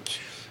what happens.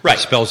 Right.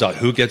 It spells out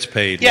who gets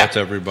paid, what's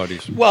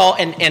everybody's. Well,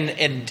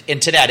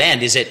 and to that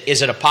end, is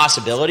it a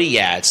possibility?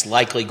 Yeah, it's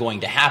likely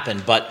going to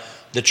happen, but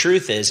the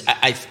truth is,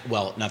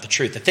 not the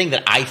truth. The thing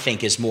that I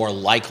think is more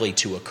likely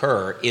to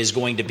occur is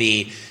going to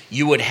be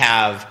you would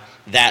have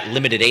that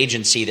limited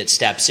agency that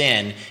steps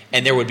in,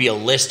 and there would be a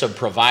list of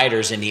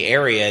providers in the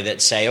area that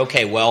say,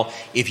 okay, well,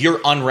 if you're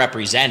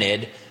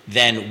unrepresented,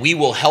 then we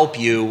will help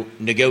you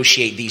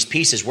negotiate these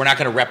pieces. We're not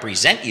going to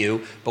represent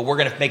you, but we're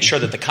going to make sure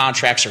that the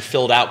contracts are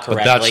filled out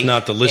correctly. But that's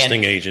not the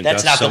listing agent.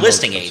 That's not the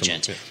listing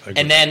agent.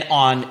 And then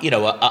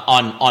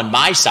on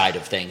my side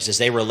of things, as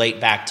they relate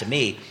back to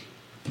me,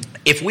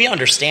 if we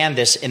understand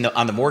this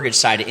on the mortgage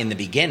side in the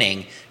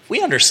beginning, if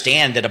we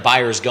understand that a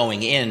buyer is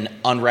going in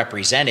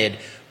unrepresented,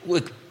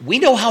 we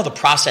know how the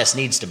process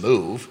needs to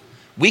move.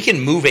 we can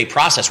move a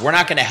process. We're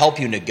not going to help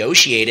you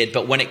negotiate it,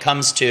 but when it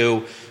comes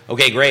to,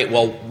 okay, great,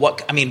 well,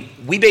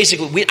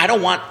 I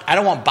don't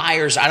want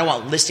buyers, I don't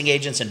want listing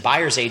agents and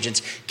buyers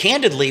agents.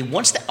 Candidly,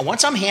 once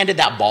I'm handed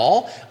that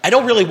ball, I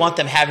don't really want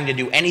them having to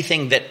do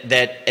anything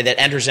that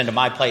enters into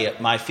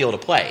my field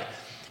of play.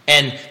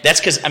 And that's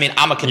because,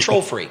 I'm a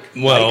control freak.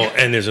 Well, right?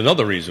 And there's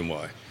another reason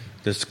why.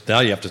 Now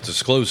you have to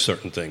disclose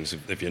certain things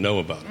if you know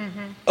about it.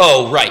 Mm-hmm.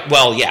 Oh, right.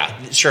 Well,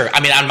 yeah, sure.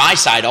 On my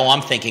side, all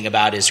I'm thinking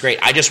about is, great,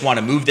 I just want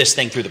to move this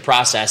thing through the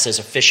process as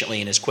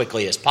efficiently and as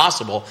quickly as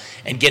possible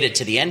and get it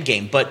to the end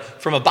game. But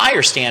from a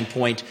buyer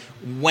standpoint,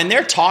 when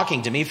they're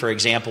talking to me, for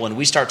example, and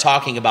we start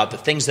talking about the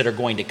things that are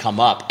going to come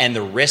up and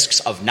the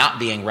risks of not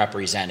being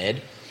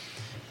represented,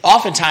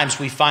 oftentimes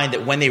we find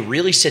that when they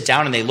really sit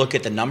down and they look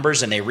at the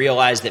numbers and they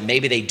realize that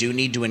maybe they do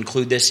need to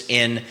include this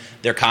in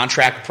their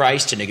contract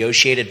price to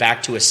negotiate it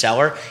back to a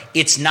seller,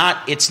 it's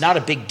not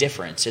a big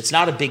difference. It's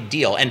not a big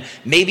deal. And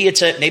maybe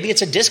it's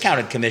a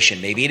discounted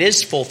commission. Maybe it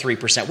is full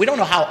 3%. We don't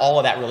know how all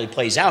of that really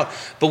plays out,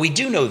 but we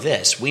do know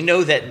this. We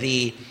know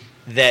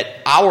that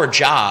our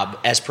job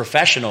as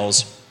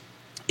professionals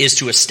is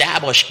to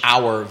establish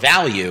our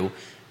value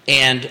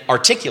and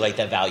articulate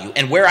that value.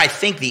 And where I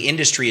think the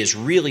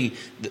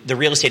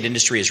real estate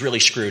industry is really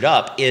screwed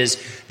up is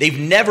they've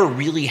never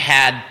really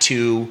had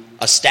to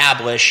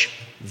establish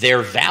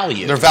their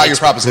value. Their value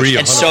proposition.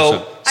 And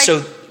so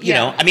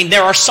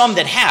there are some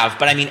that have,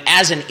 but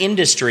as an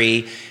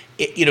industry,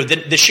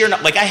 the sheer,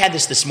 like I had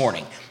this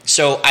morning.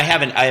 So I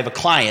have a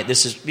client,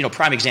 this is,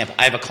 prime example.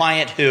 I have a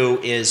client who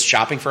is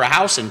shopping for a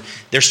house and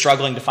they're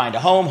struggling to find a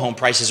home. Home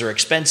prices are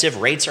expensive.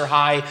 Rates are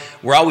high.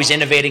 We're always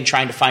innovating,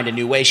 trying to find a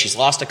new way. She's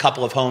lost a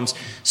couple of homes.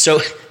 So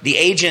the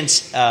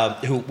agents,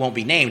 who won't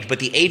be named, but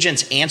the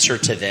agent's answer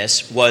to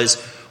this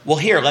was, well,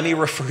 here, let me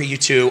refer you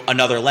to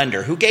another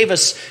lender who gave a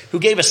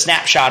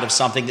snapshot of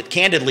something that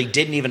candidly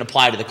didn't even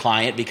apply to the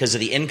client because of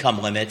the income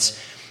limits.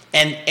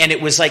 And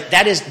it was like,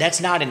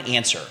 that's not an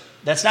answer.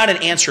 That's not an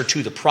answer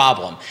to the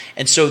problem.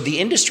 And so the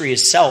industry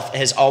itself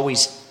has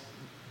always,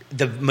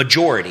 the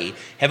majority,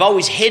 have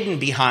always hidden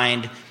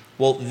behind,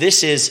 well,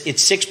 it's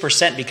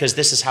 6% because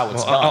this is how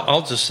it's done.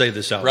 I'll just say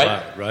this out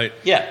loud, right?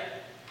 Yeah.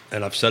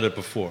 And I've said it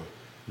before.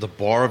 The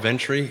bar of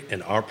entry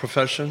in our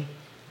profession,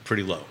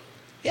 pretty low.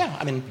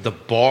 Yeah, the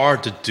bar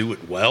to do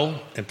it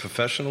well and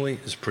professionally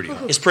is pretty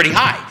high. It's pretty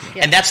high,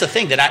 yeah. And that's the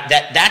thing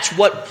that's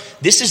what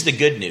this is. The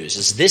good news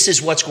is this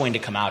is what's going to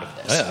come out of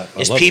this. Yeah,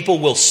 is people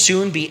will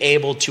soon be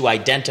able to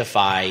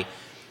identify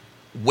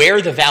where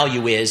the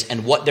value is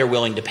and what they're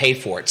willing to pay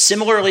for it.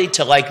 Similarly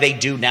to like they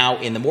do now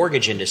in the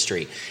mortgage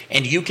industry,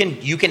 and you can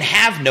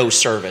have no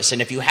service,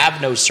 and if you have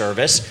no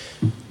service,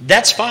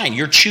 that's fine.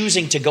 You're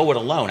choosing to go it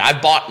alone.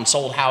 I've bought and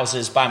sold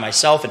houses by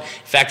myself. And in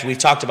fact, we've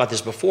talked about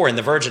this before. In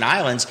the Virgin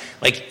Islands,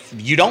 like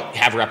you don't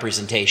have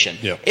representation.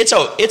 Yeah. It's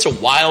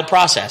a wild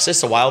process.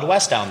 It's the Wild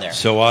West down there.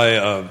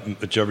 So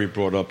Jerry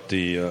brought up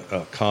the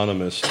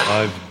Economist.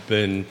 I've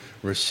been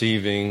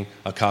receiving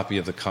a copy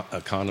of the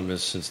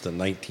Economist since the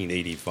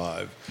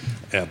 1985.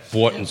 I've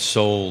bought and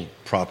sold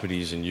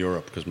properties in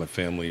Europe because my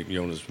family,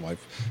 Yonna's wife,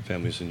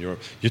 family's in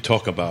Europe. You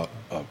talk about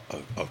a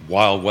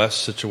Wild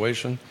West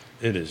situation.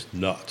 It is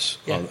nuts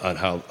on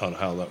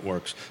how that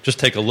works. Just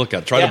take a look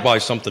at it. Try to buy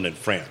something in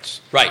France.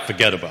 Right.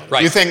 Forget about it.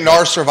 Right. You think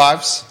NAR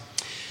survives?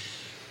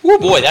 Oh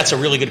boy, that's a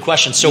really good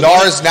question. So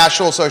NAR is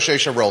National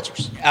Association of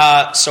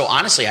Realtors. So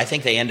honestly, I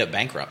think they end up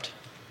bankrupt.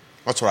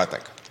 That's what I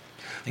think.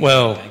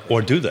 Well,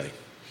 or do they?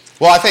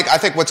 Well, I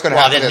think what's going to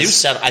happen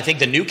is I think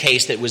the new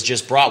case that was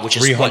just brought, which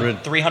is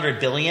 $300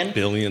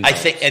 billion. I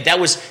think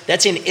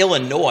that's in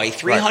Illinois,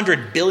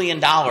 $300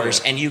 billion,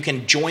 and you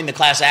can join the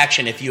class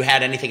action if you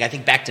had anything. I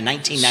think back to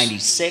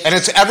 1996. And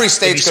it's every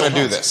state's going to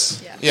do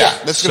this. Yeah,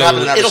 this is going to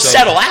happen in every It'll state.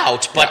 settle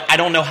out, but I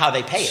don't know how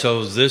they pay it.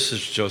 So this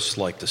is just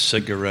like the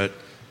cigarette,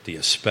 the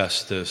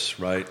asbestos,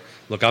 right?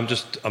 Look, I'm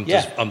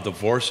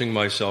divorcing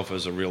myself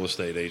as a real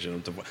estate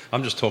agent.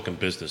 I'm just talking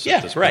business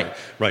at this point.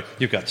 Right.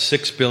 You've got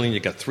 $6 billion,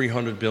 you've got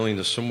 $300 billion.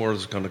 There's somewhere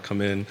that's going to come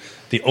in.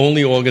 The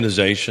only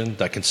organization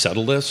that can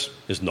settle this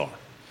is NAR.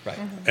 Right.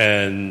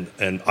 And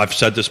I've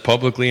said this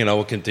publicly, and I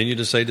will continue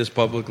to say this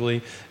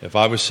publicly. If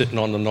I was sitting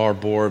on the NAR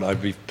board,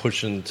 I'd be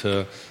pushing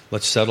to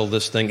let's settle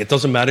this thing. It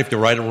doesn't matter if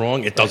you're right or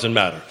wrong. It doesn't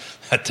matter.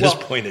 At this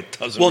point, it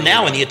doesn't. Well, really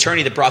now, matter. and the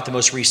attorney that brought the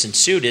most recent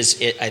suit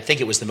I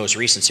think it was the most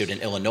recent suit in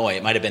Illinois.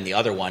 It might have been the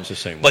other one. It's the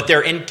same one. But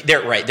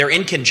they're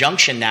in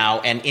conjunction now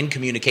and in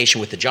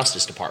communication with the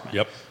Justice Department.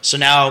 Yep. So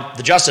now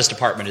the Justice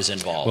Department is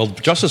involved. Well,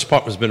 the Justice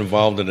Department's been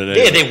involved in it.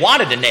 Yeah, they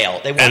wanted to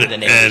nail.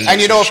 And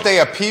you know, if they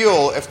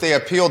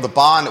appeal the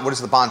bond, what is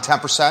the bond?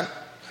 10%.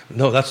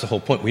 No, that's the whole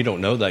point. We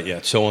don't know that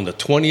yet. So on the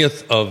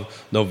 20th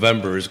of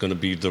November is going to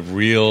be the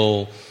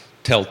real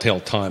telltale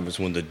time, is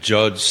when the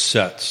judge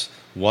sets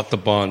what the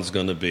bond's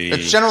going to be.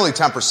 It's generally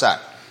 10%.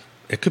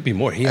 It could be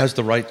more. He has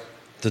the right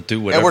to do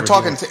whatever. And we're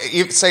talking,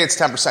 say it's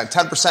 10%.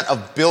 10%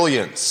 of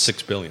billions.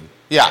 $6 billion.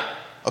 Yeah.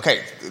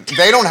 Okay.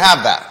 They don't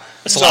have that.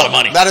 That's a lot of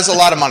money. That is a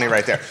lot of money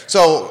right there.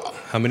 So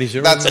how many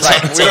zeros? That's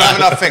right. We don't have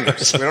enough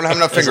fingers. We don't have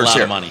enough fingers a lot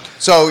here. Of money.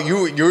 So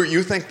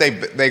you think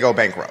they go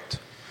bankrupt?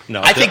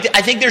 No, I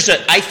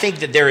think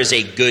that there is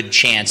a good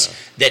chance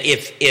that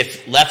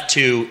if left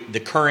to the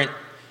current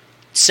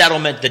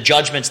settlement, the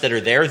judgments that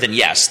are there, then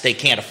yes, they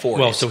can't afford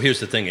it. Well, so here's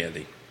the thing,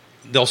 Andy.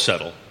 They'll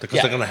settle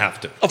because they're going to have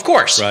to. Of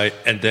course. Right?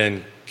 And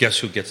then guess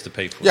who gets to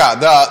pay for it?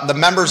 Yeah, the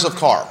members of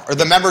CAR, or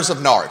the members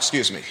of NAR,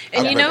 excuse me.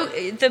 And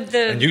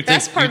the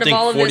best part of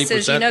all of this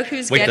is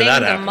who's getting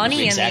the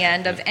money in the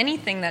end of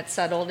anything that's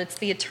settled? It's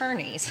the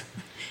attorneys.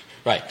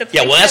 Right.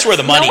 Yeah, well, that's where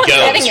the money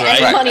goes,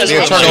 right?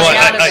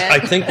 I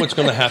think what's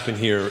going to happen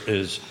here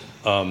is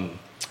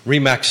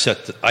RE/MAX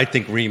set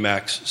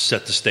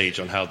the stage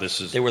on how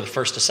this is. They were the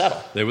first to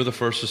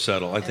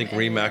settle. I think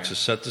RE/MAX has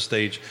set the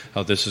stage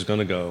how this is going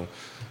to go.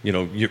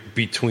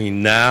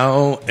 Between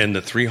now and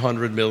the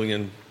 300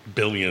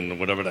 billion, or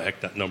whatever the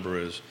heck that number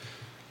is,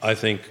 I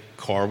think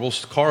CAR,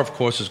 of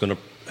course,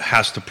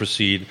 has to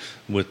proceed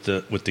with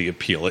the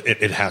appeal.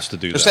 It has to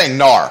do that. You're saying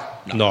NAR.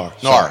 NAR,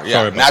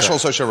 yeah. National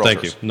Association of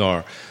Realtors. Thank you,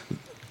 NAR.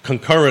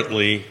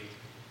 Concurrently,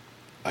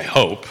 I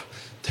hope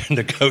they're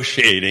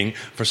negotiating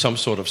for some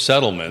sort of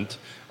settlement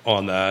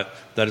on that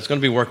it's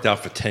going to be worked out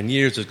for 10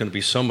 years. There's going to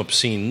be some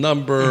obscene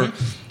number.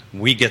 Mm-hmm.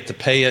 We get to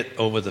pay it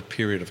over the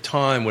period of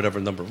time, whatever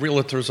number of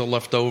realtors are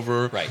left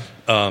over. Right.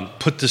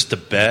 Put this to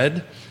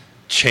bed,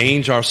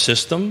 change our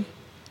system,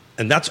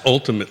 and that's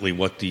ultimately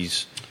what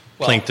these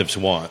plaintiffs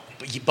want.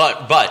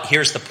 But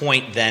here's the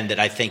point then that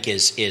I think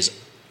is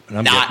and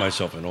I'm getting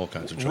myself in all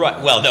kinds of trouble.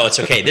 Right. Well, no, it's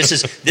okay. This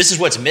is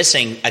what's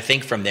missing, I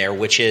think, from there,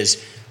 which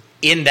is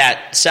in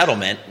that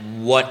settlement,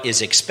 what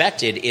is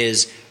expected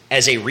is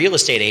as a real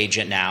estate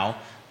agent now,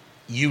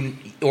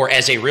 or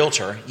as a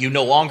realtor, you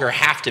no longer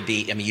have to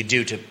be. I mean, you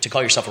do to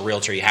call yourself a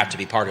realtor. You have to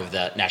be part of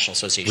the National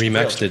Association.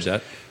 RE/MAX of Realtors. did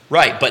that,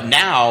 right? But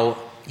now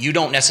you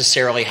don't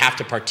necessarily have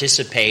to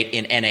participate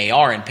in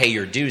NAR and pay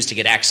your dues to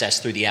get access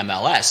through the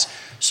MLS.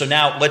 So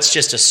now let's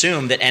just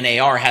assume that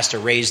NAR has to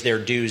raise their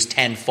dues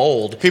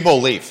tenfold. People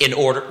will leave in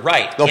order,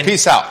 right? They'll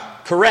peace out.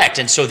 Correct.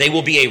 And so they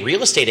will be a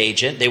real estate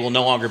agent. They will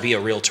no longer be a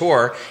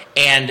realtor.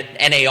 And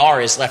NAR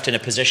is left in a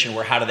position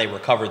where how do they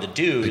recover the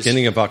dues?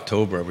 Beginning of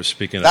October, I was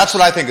speaking. That's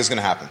what I think is going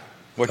to happen,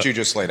 what you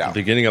just laid out.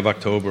 Beginning of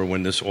October,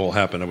 when this all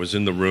happened, I was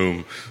in the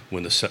room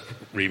when the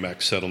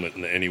RE/MAX settlement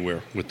and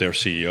Anywhere with their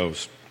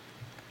CEOs.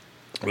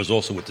 I was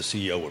also with the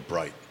CEO of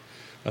Bright.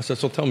 I said,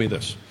 so tell me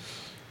this.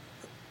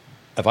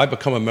 If I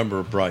become a member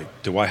of Bright,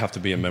 do I have to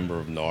be a member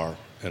of NAR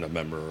and a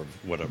member of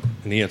whatever?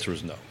 And the answer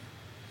is no.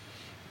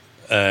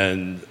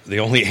 And the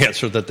only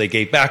answer that they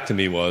gave back to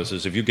me was,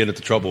 if you get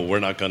into trouble, we're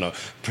not going to,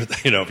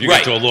 if you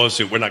get into a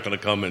lawsuit, we're not going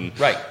to come and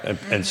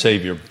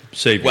save your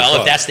Well, butt.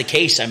 if that's the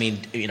case, I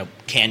mean,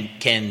 can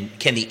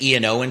the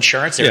E&O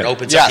insurance? It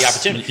opens up the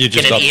opportunity. You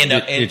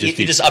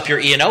just up your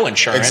E&O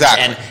insurance.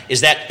 Exactly. And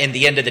is that, in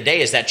the end of the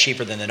day, is that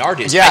cheaper than the NAR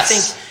dues?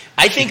 Yes.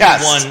 I think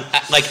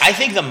I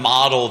think the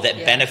model that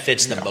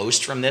benefits the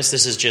most from this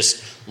is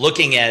just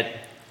looking at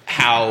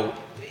how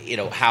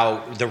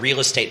the real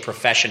estate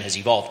profession has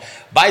evolved.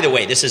 By the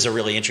way, this is a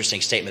really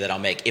interesting statement that I'll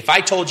make. If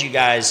I told you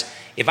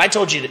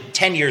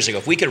 10 years ago,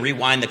 if we could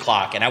rewind the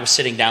clock, and I was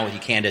sitting down with you,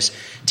 Candice,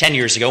 10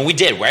 years ago, and we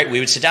did, right? We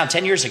would sit down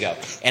 10 years ago,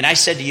 and I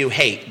said to you,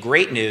 hey,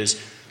 great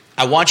news.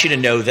 I want you to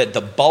know that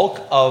the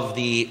bulk of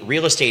the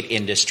real estate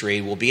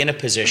industry will be in a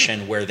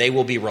position where they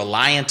will be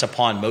reliant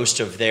upon most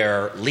of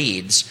their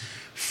leads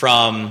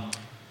from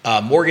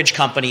mortgage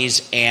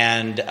companies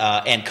and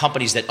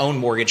companies that own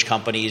mortgage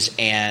companies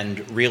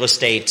and real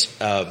estate,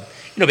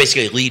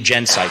 basically lead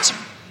gen sites.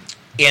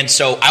 And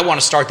so I want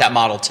to start that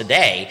model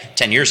today,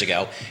 10 years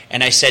ago.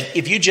 And I said,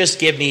 if you just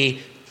give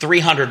me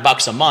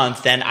 $300 a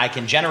month, then I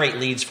can generate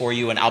leads for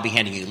you and I'll be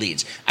handing you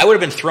leads. I would have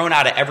been thrown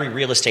out of every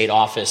real estate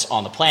office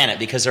on the planet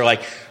because they're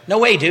like, no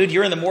way, dude,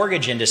 you're in the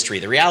mortgage industry.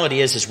 The reality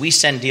is we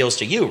send deals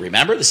to you.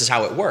 Remember, this is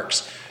how it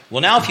works.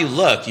 Well, now if you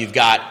look, you've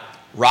got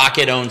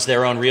Rocket owns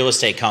their own real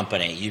estate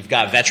company. You've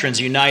got Veterans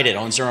United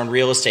owns their own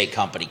real estate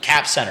company.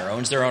 Cap Center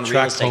owns their own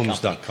real estate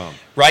company. TrackHomes.com.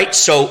 Right?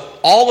 So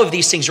all of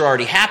these things are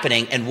already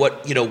happening. And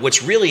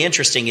what's really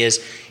interesting is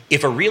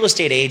if a real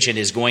estate agent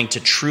is going to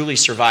truly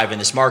survive in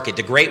this market,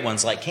 the great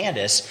ones like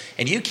Candice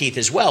and you, Keith,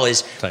 as well,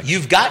 is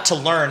you've got to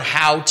learn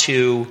how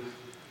to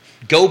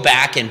go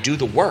back and do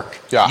the work.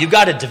 Yeah. You've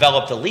got to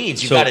develop the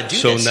leads. You've got to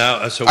do this.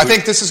 I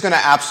think this is going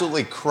to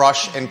absolutely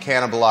crush and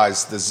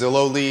cannibalize the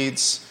Zillow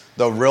leads,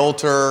 the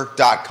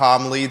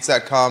Realtor.com leads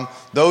that come.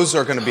 Those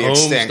are going to be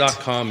extinct.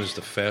 Homes.com is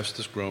the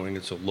fastest growing.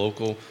 It's a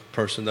local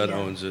person that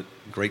owns it.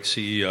 Great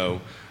CEO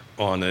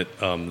on it.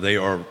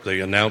 They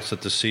announced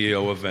at the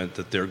CEO event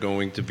that they're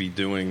going to be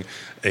doing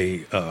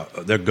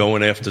they're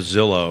going after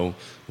Zillow,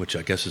 which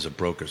I guess is a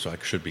broker, so I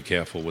should be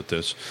careful with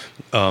this.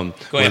 Going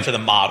after the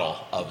model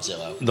of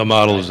Zillow. The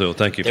model of Zillow.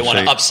 Thank you. They want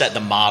to upset the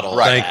model.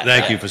 Right.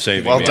 Thank you for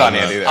saving me. Well done,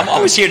 Andy. I'm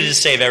always here to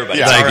just save everybody.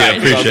 Yeah. Thank you. Right. I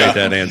appreciate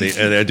that, Andy.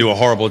 And I do a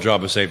horrible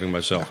job of saving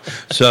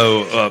myself.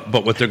 So,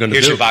 but what they're going to do...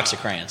 Here's your box of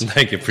crayons.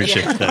 Thank you.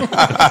 Appreciate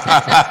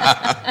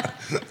that.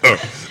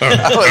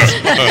 That was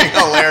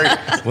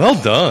hilarious. Well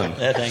done.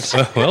 Yeah, thanks.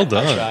 Well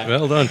done.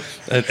 Well done.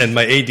 And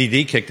my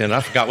ADD kicked in.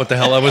 I forgot what the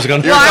hell I was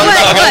going to do. So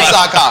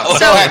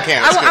Go ahead,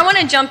 Candice. I want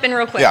to jump in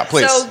real quick. Yeah,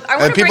 please. So I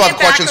want And to bring people it have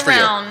back questions for you.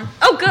 around.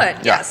 Oh, good.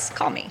 Yes,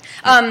 call me.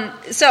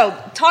 So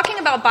talking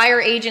about buyer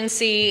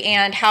agency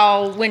and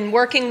how when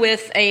working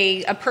with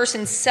a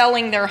person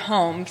selling their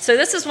home. So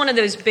this is one of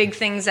those big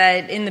things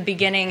that in the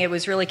beginning it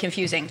was really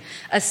confusing.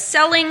 A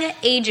selling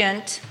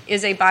agent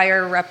is a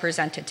buyer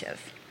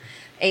representative.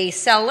 A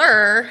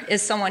seller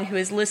is someone who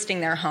is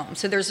listing their home.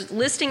 So there's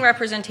listing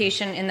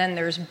representation and then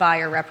there's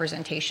buyer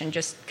representation,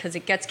 just because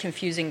it gets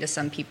confusing to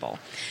some people.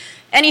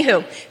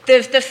 Anywho,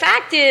 the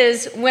fact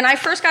is, when I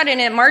first got in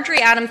it,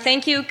 Marjorie, Adam,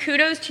 thank you.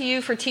 Kudos to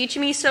you for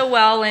teaching me so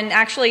well and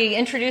actually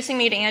introducing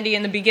me to Andy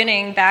in the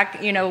beginning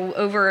back,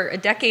 over a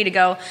decade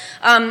ago.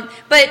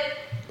 But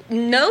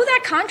know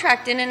that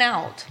contract in and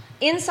out.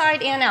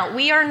 Inside and out.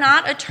 We are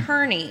not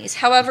attorneys.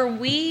 However,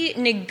 we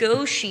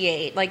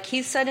negotiate, like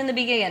Keith said in the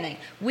beginning.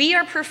 We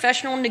are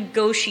professional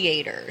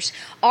negotiators.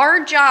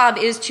 Our job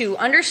is to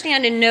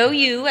understand and know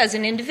you as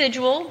an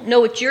individual, know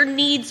what your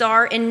needs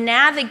are, and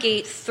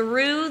navigate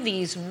through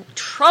these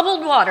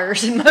troubled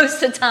waters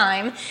most of the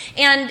time.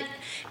 And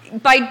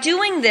by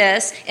doing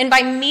this, and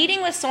by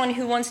meeting with someone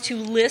who wants to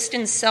list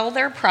and sell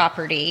their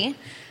property,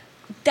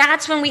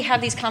 that's when we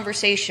have these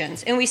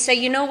conversations and we say,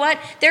 you know what,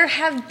 there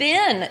have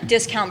been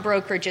discount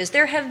brokerages,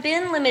 there have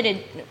been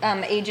limited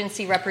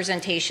agency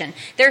representation,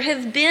 there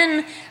have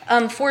been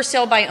for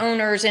sale by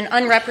owners and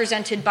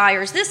unrepresented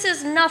buyers. This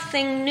is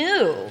nothing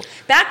new.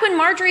 Back when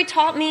Marjorie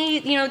taught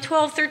me,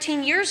 12,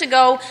 13 years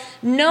ago,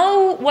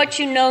 know what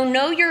you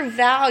know your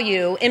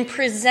value, and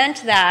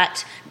present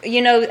that.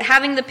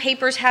 Having the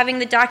papers, having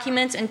the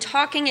documents, and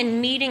talking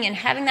and meeting and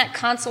having that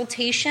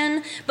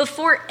consultation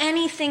before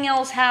anything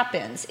else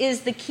happens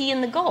is the key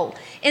and the goal.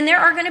 And there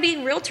are going to be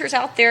realtors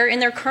out there,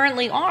 and there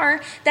currently are,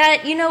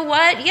 that, you know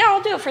what, yeah,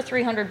 I'll do it for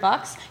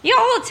 $300. Yeah,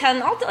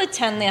 I'll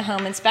attend the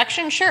home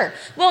inspection, sure.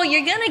 Well,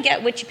 you're going to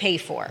get what you pay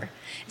for.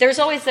 There's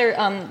always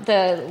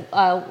the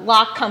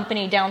lock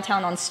company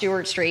downtown on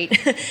Stewart Street.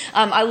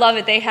 I love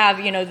it. They have,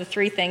 the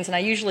three things, and I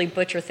usually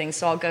butcher things,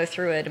 so I'll go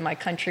through it in my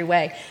country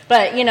way.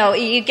 But,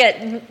 you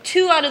get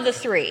 2 out of the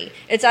 3.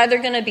 It's either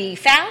going to be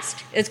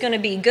fast, it's going to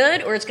be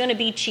good, or it's going to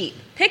be cheap.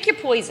 Pick your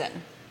poison.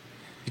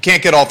 You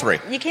can't get all 3.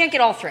 You can't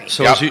get all 3.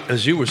 So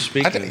as you were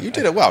speaking... You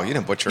did it well. You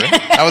didn't butcher it.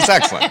 That was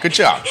excellent. Good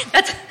job.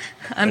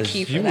 I'm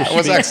key for that. That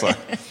was excellent.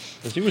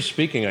 As you were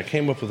speaking, I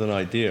came up with an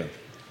idea.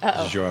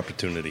 This is your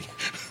opportunity.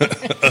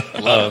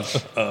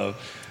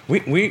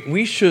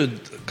 We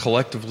should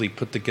collectively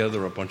put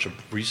together a bunch of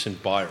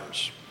recent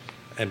buyers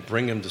and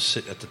bring them to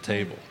sit at the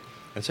table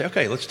and say,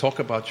 okay, let's talk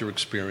about your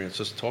experience.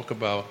 Let's talk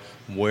about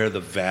where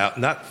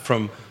not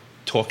from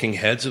talking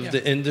heads of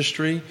the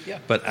industry,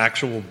 but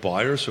actual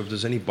buyers. So if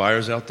there's any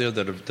buyers out there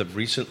that have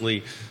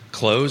recently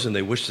closed and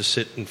they wish to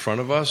sit in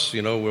front of us,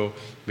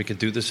 we can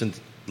do this in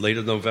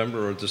later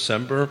November or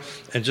December,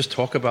 and just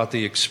talk about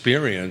the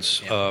experience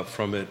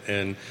from it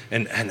and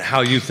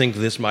how you think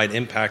this might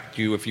impact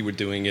you if you were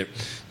doing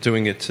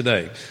it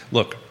today.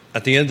 Look,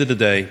 at the end of the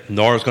day,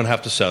 NAR's going to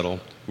have to settle.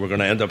 We're going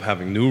to end up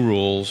having new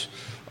rules.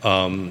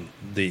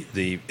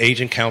 The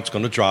agent count's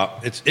going to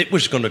drop. It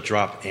was going to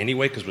drop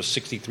anyway because we're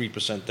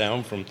 63%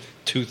 down from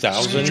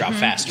 2,000. It's going to drop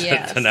faster.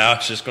 Yes. To now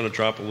it's just going to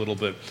drop a little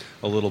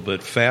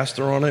bit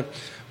faster on it.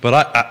 But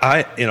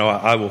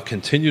I will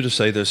continue to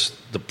say this: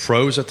 the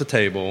pros at the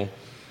table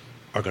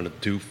are going to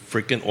do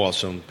freaking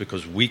awesome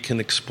because we can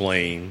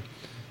explain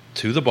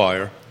to the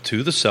buyer,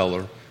 to the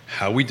seller,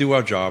 how we do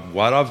our job,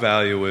 what our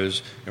value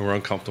is, and we're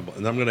uncomfortable.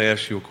 And I'm going to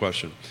ask you a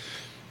question: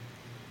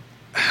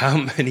 how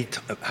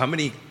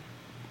many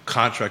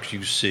contracts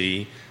you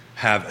see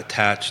have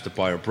attached the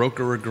buyer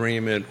broker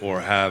agreement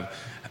or have?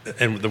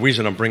 And the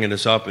reason I'm bringing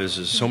this up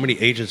is so many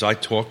agents I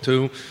talk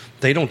to,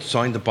 they don't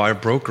sign the buyer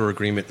broker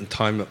agreement in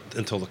time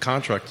until the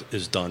contract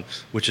is done,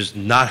 which is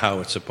not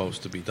how it's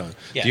supposed to be done.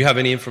 Yeah. Do you have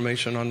any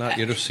information on that?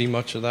 You don't see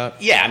much of that?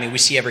 Yeah, we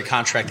see every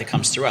contract that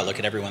comes through. I look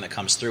at everyone that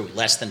comes through.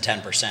 Less than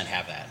 10%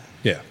 have that.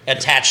 Yeah.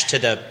 Attached to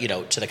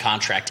the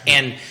contract.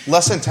 And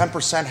less than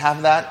 10%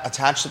 have that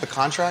attached to the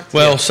contract?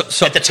 Well,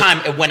 so at the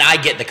time when I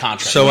get the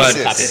contract. So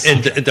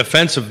in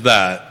defense of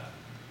that,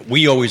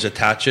 we always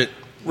attach it.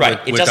 Right.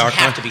 It doesn't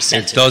have to be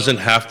sent. It doesn't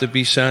have to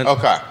be sent.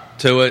 Okay.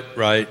 To it,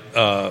 right?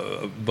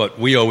 But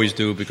we always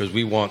do because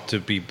we want to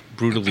be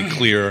brutally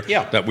clear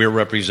that we're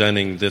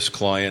representing this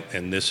client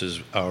and this is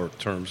our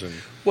terms. And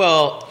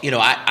well,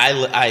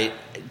 I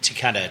to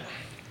kind of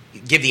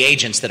give the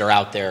agents that are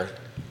out there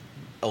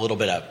a little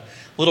bit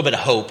of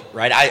hope,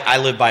 right? I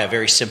live by a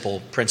very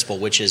simple principle,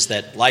 which is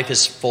that life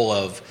is full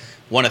of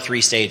one of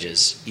 3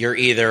 stages. You're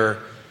either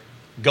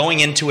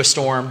going into a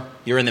storm,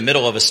 you're in the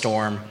middle of a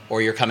storm,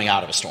 or you're coming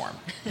out of a storm.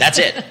 That's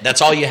it.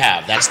 That's all you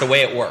have. That's the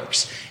way it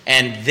works.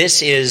 And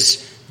this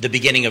is the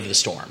beginning of the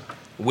storm.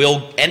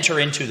 We'll enter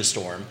into the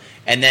storm,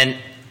 and then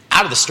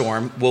out of the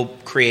storm will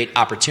create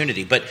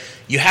opportunity. But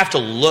you have to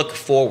look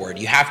forward.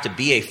 You have to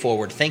be a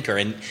forward thinker.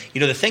 And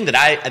the thing that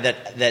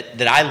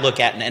I look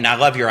at, and I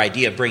love your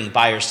idea of bringing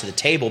buyers to the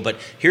table, but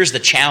here's the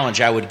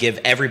challenge I would give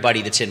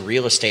everybody that's in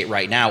real estate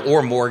right now,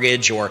 or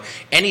mortgage, or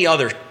any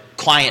other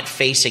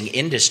client-facing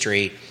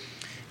industry.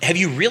 Have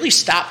you really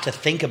stopped to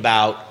think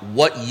about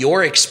what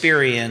your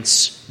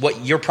experience,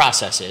 what your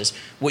process is,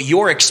 what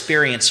your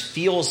experience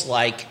feels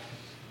like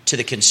to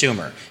the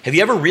consumer? Have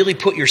you ever really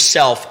put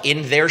yourself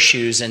in their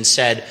shoes and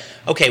said,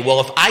 okay,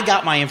 well, if I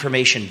got my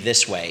information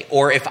this way,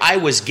 or if I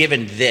was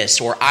given this,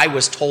 or I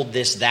was told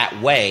this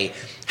that way,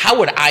 how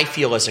would I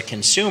feel as a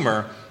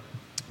consumer?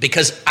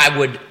 Because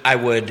I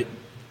would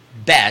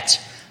bet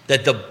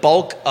that the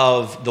bulk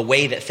of the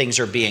way that things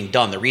are being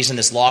done, the reason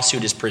this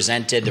lawsuit is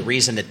presented, the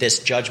reason that this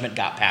judgment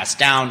got passed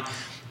down,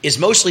 is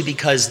mostly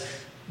because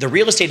the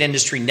real estate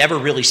industry never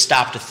really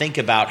stopped to think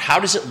about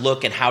how does it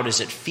look and how does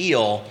it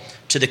feel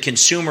to the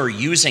consumer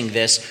using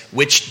this,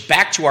 which,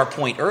 back to our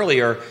point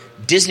earlier,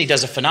 Disney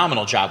does a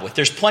phenomenal job with.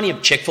 There's plenty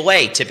of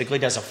Chick-fil-A typically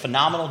does a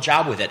phenomenal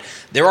job with it.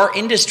 There are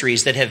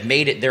industries that have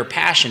made it their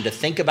passion to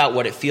think about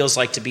what it feels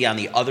like to be on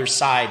the other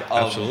side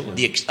of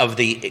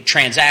the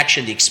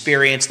transaction, the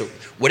experience,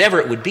 whatever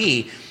it would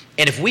be.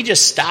 And if we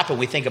just stop and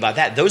we think about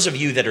that, those of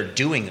you that are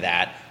doing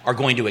that are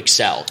going to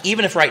excel.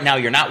 Even if right now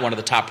you're not one of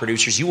the top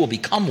producers, you will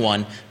become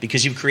one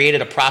because you've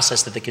created a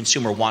process that the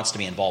consumer wants to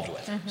be involved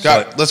with. Mm-hmm.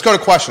 So let's go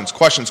to questions.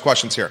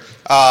 Questions here.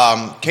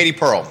 Katie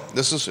Pearl,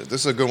 this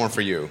is a good one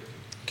for you,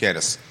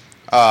 Candice.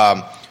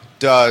 And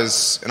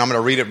I'm going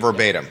to read it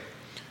verbatim.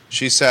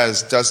 She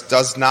says,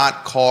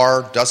 doesn't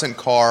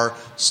CAR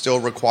still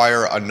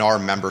require a NAR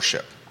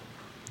membership?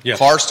 Yes.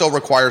 CAR still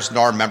requires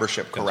NAR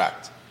membership,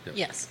 correct?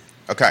 Yes.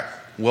 Okay.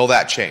 Will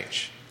that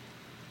change?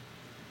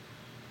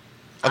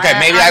 Okay,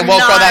 maybe I will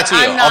throw that to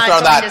you. I'll throw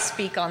that. to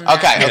speak on that.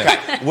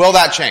 Okay. Will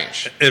that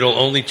change? It'll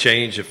only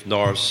change if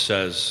NAR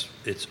says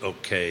it's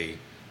okay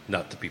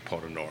not to be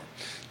part of NAR.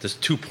 There's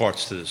two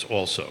parts to this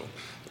also.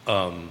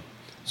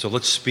 So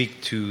let's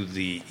speak to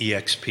the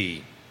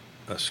the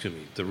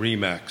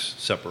RE/MAX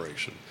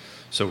separation.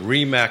 So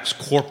RE/MAX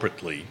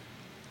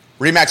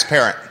RE/MAX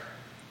parent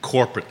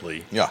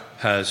corporately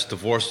has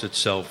divorced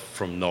itself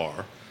from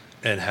NAR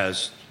and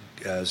has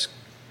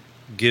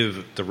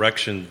give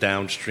direction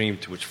downstream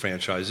to its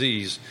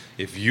franchisees.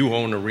 If you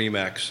own a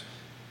RE/MAX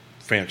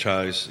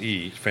franchise,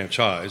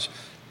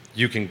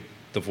 you can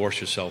divorce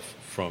yourself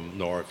from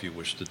NAR if you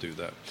wish to do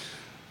that.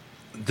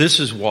 This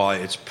is why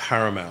it's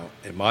paramount,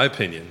 in my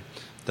opinion,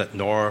 that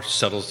NAR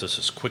settles this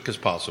as quick as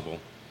possible,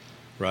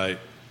 right?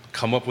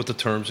 Come up with the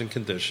terms and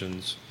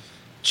conditions,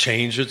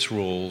 change its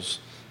rules,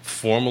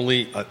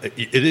 formally.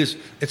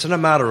 It's not a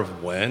matter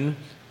of when.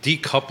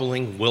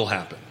 Decoupling will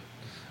happen.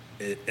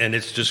 And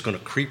it's just going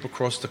to creep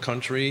across the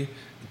country.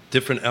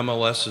 Different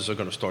MLSs are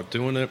going to start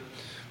doing it.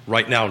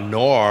 Right now,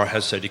 NAR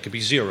has said it could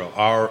be zero.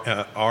 Our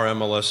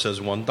MLS says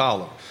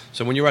 $1.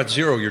 So when you're at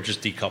zero, you're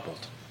just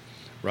decoupled,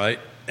 right?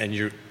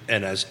 And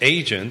as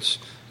agents,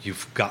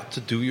 you've got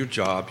to do your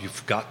job.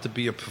 You've got to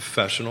be a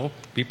professional.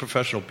 Be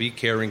professional. Be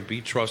caring.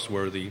 Be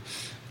trustworthy.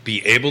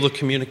 Be able to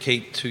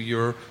communicate to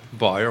your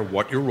buyer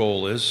what your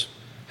role is,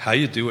 how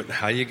you do it, and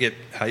how you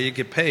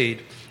get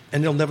paid,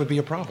 and there'll never be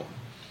a problem.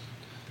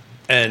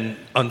 And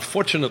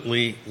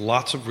unfortunately,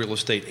 lots of real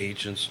estate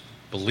agents,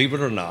 believe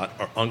it or not,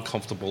 are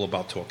uncomfortable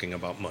about talking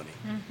about money,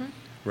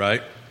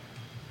 right?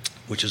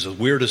 Which is the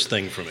weirdest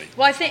thing for me.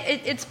 Well, I think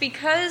it's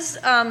because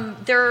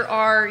there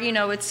are,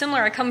 it's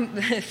similar. I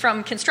come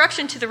from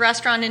construction to the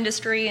restaurant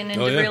industry and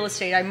into real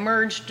estate. I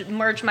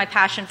merged my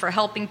passion for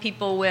helping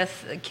people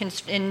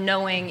in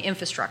knowing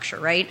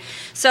infrastructure, right?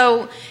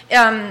 So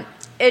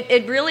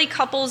it really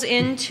couples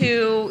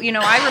into,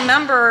 I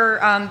remember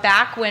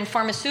back when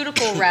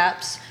pharmaceutical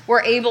reps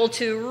were able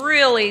to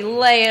really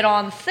lay it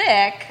on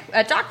thick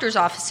at doctors'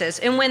 offices.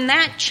 And when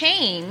that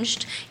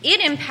changed, it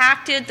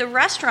impacted the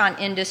restaurant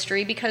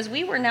industry because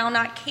we were now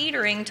not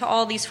catering to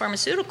all these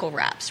pharmaceutical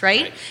reps,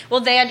 right? Well,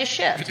 they had to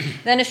shift.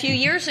 Then a few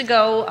years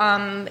ago,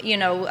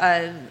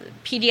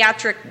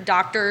 pediatric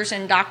doctors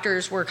and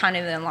doctors were kind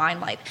of in the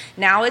limelight.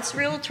 Now it's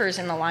realtors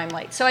in the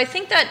limelight. So I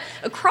think that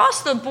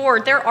across the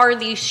board, there are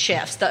these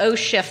shifts, the O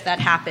shift that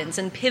happens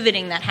and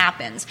pivoting that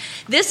happens.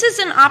 This is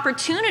an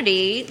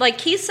opportunity, like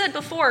Keith said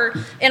before,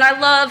 and I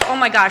love, oh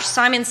my gosh,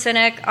 Simon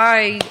Sinek,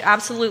 I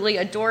absolutely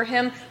adore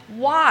him.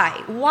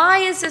 Why? Why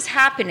is this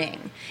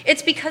happening?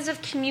 It's because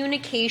of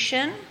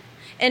communication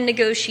and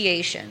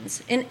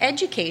negotiations and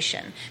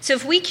education. So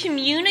if we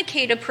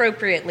communicate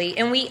appropriately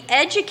and we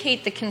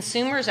educate the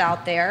consumers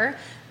out there,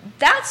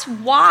 that's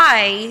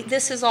why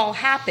this is all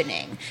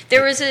happening.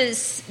 There was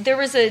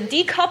a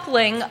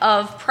decoupling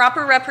of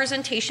proper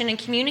representation and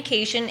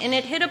communication, and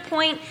it hit a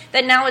point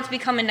that now it's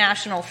become a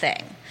national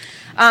thing.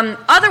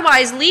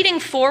 Otherwise,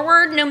 leading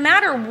forward, no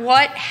matter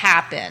what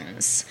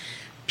happens,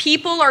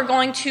 people are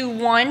going to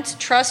want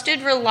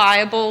trusted,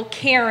 reliable,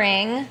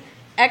 caring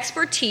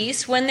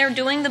expertise when they're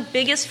doing the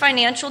biggest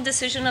financial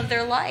decision of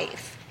their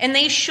life. And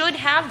they should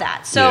have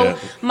that. So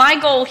my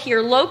goal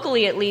here,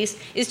 locally at least,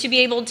 is to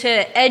be able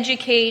to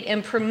educate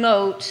and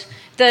promote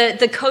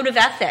the code of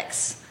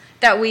ethics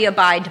that we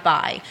abide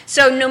by.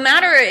 So no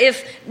matter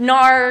if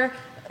NAR,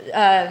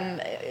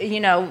 VAR,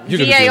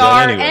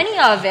 anyway. any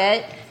of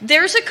it,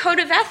 there's a code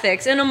of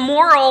ethics and a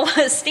moral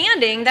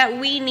standing that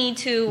we need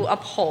to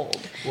uphold.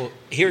 Well,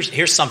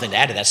 here's something to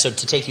add to that. So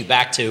to take you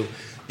back to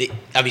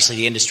obviously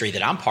the industry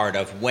that I'm part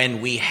of,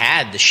 when we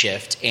had the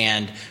shift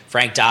and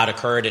Frank Dodd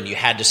occurred, and you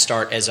had to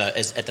start as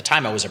at the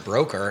time I was a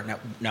broker.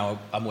 Now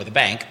I'm with a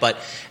bank, but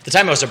at the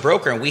time I was a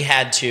broker, and we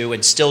had to,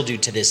 and still do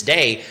to this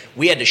day,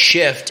 we had to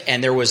shift,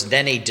 and there was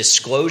then a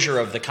disclosure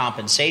of the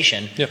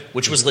compensation,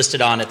 which was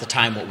listed on at the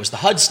time what was the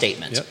HUD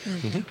statement. Yep.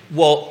 Mm-hmm.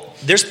 Well,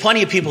 there's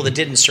plenty of people that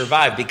didn't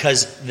survive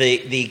because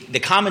the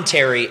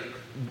commentary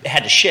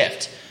had to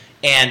shift,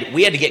 and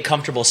we had to get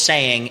comfortable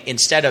saying,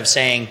 instead of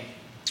saying,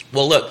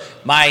 well, look,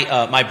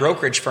 my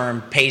brokerage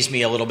firm pays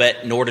me a little bit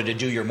in order to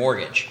do your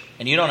mortgage,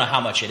 and you don't know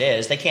how much it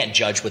is. They can't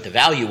judge what the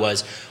value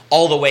was,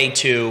 all the way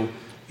to,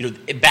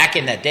 back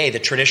in that day, the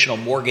traditional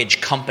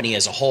mortgage company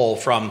as a whole,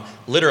 from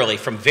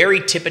very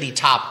tippity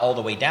top all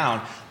the way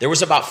down, there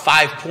was about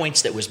 5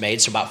 points that was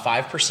made, so about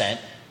 5%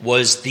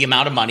 was the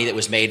amount of money that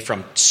was made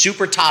from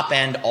super top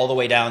end all the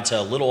way down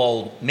to little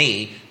old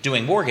me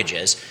doing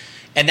mortgages.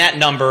 And that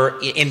number,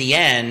 in the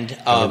end,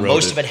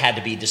 most of it had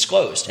to be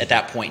disclosed at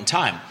that point in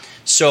time.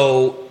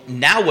 So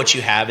now what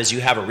you have is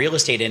you have a real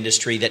estate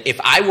industry that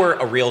if I were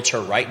a realtor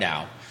right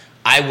now,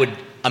 I would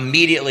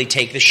immediately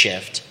take the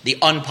shift, the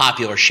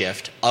unpopular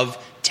shift of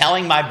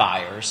telling my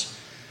buyers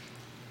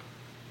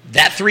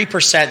that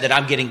 3% that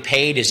I'm getting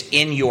paid is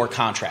in your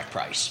contract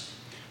price.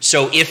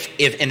 So if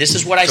and this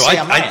is what I say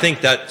on my end. I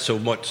think that so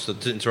much,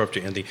 to interrupt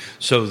you, Andy,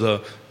 so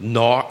the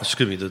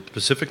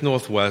Pacific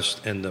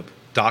Northwest and the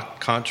doc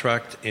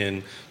contract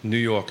in New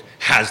York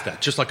has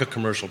that, just like a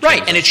commercial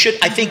transaction. Right, and it should,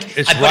 I think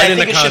it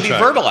should be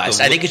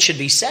verbalized. I think it should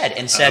be said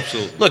and said,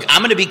 Absolutely. Look,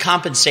 I'm going to be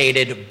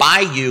compensated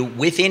by you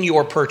within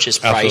your purchase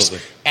price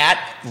at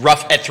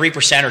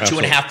 3% or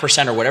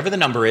 2.5% or whatever the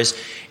number is,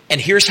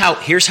 and here's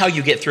how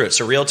you get through it.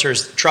 So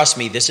realtors, trust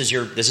me, this is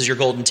your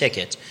golden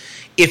ticket.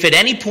 If at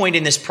any point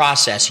in this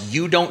process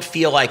you don't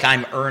feel like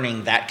I'm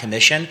earning that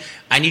commission,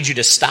 I need you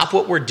to stop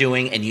what we're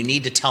doing, and you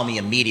need to tell me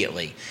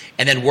immediately.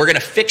 And then we're going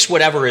to fix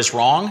whatever is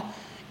wrong,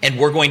 and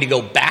we're going to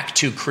go back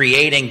to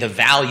creating the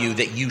value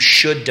that you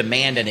should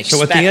demand and expect.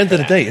 So at the end of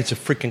the day, it's a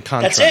freaking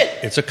contract. That's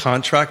it. It's a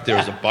contract.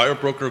 There's a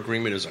buyer-broker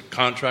agreement. There's a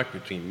contract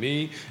between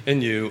me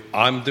and you.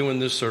 I'm doing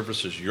this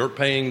services. You're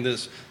paying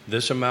this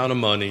amount of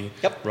money.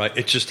 Yep. Right?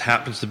 It just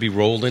happens to be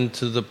rolled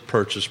into the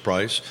purchase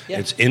price. Yeah.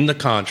 It's in the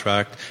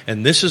contract.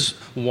 And this is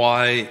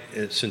why,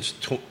 since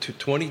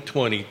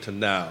 2020 to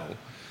now,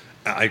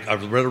 I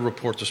read a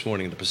report this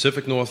morning in the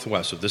Pacific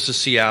Northwest. So this is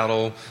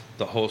Seattle,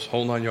 the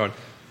whole 9 yards.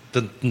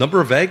 The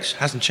number of eggs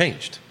hasn't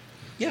changed.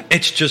 Yeah.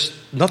 It's just,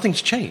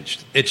 nothing's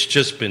changed. It's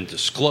just been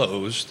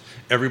disclosed.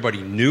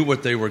 Everybody knew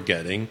what they were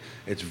getting.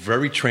 It's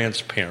very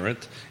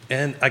transparent.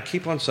 And I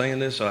keep on saying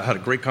this. I had a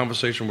great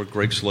conversation with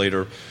Greg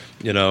Slater,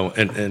 and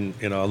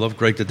I love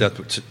Greg to death.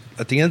 But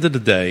at the end of the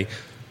day,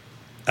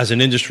 as an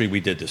industry, we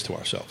did this to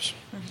ourselves.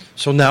 Mm-hmm.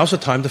 So now's the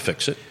time to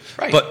fix it.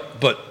 Right.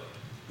 But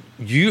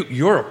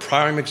you're a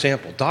prime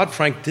example.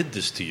 Dodd-Frank did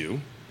this to you.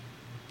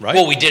 Right?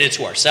 Well, we did it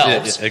to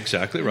ourselves. Yeah,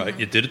 exactly right.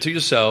 You did it to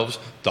yourselves.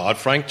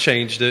 Dodd-Frank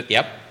changed it.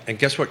 Yep. And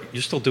guess what?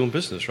 You're still doing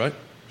business, right?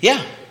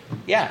 Yeah.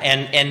 Yeah,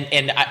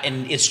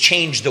 and it's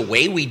changed the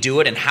way we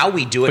do it and how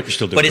we do it.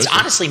 But it's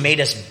honestly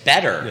made us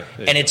better,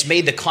 and it's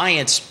made the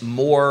clients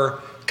more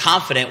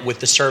confident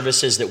with the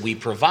services that we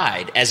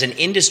provide. As an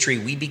industry,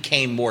 we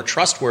became more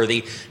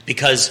trustworthy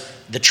because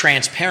the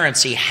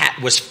transparency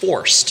was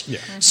forced. Yeah.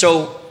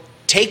 So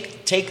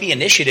take the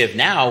initiative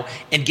now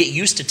and get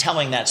used to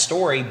telling that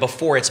story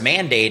before it's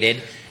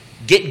mandated.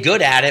 Get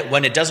good at it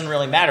when it doesn't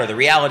really matter. The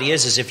reality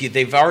is if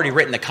they've already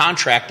written the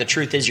contract, the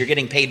truth is you're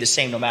getting paid the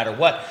same no matter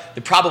what.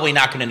 They're probably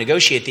not going to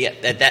negotiate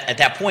at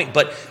that point,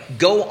 but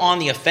go on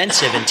the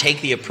offensive and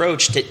take the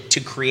approach to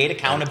create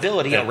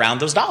accountability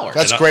around those dollars.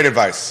 That's great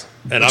advice.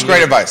 That's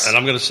great advice. And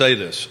I'm going to say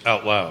this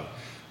out loud.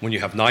 When you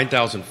have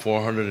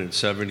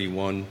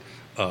 9,471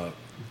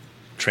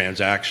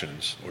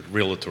 transactions or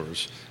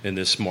realtors in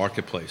this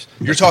marketplace.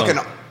 You're talking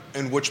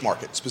in which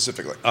market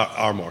specifically?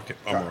 Our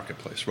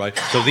marketplace, right?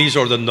 So these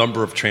are the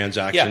number of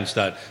transactions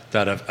that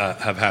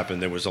have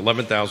happened. There was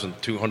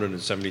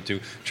 11,272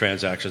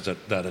 transactions that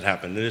had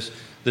happened.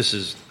 This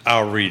is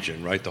our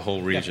region, right? The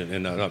whole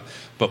region. Yeah.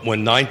 But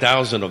when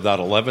 9,000 of that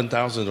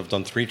 11,000 have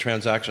done 3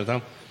 transactions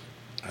now,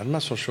 I'm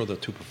not so sure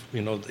that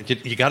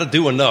you got to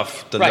do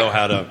enough to know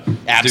how to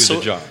do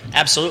the job.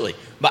 Absolutely.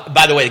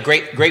 By the way,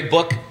 great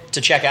book to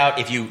check out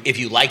if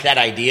you like that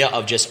idea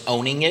of just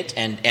owning it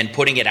and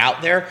putting it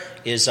out there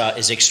is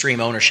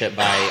Extreme Ownership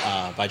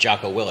by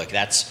Jocko Willink.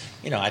 That's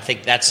I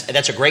think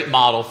that's a great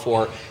model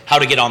for how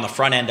to get on the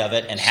front end of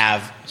it and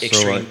have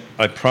extreme. So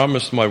I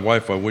promised my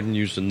wife I wouldn't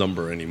use the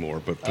number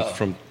anymore, but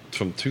from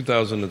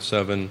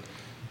 2007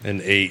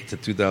 and 8 to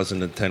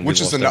 2010,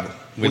 which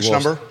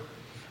number?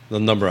 The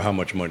number of how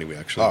much money we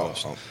actually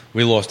lost.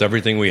 We lost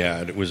everything we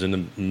had. It was in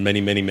the many,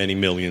 many, many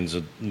millions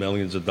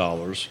of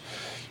dollars.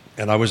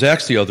 And I was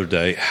asked the other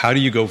day, how do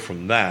you go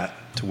from that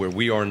to where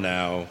we are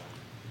now,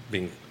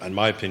 being, in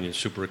my opinion,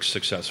 super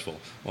successful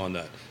on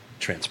that.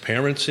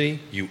 Transparency,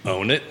 you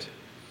own it,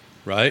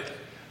 right?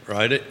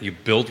 You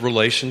build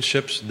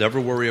relationships, never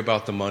worry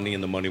about the money,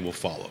 and the money will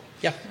follow.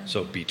 Yeah.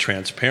 So be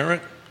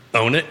transparent,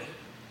 own it,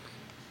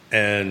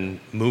 and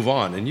move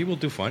on, and you will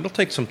do fine. It'll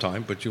take some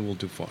time, but you will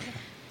do fine.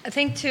 I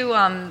think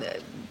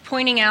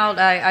pointing out,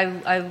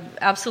 I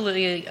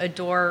absolutely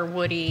adore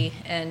Woody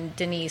and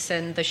Denise,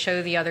 and the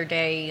show the other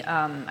day,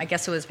 I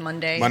guess it was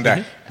Monday.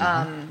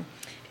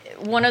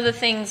 One of the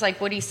things, like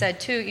Woody said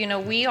too,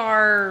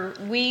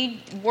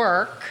 we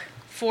work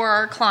for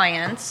our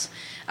clients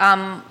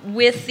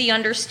with the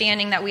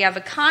understanding that we have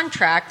a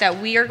contract that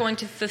we are going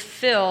to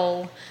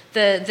fulfill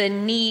the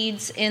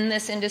needs in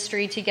this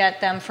industry to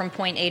get them from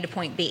point A to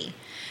point B.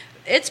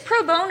 It's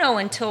pro bono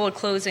until a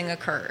closing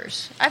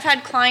occurs. I've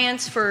had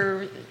clients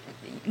for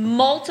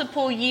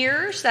multiple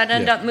years that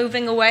end up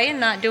moving away and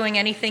not doing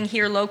anything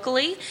here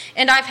locally.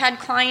 And I've had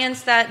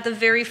clients that the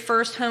very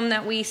first home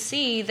that we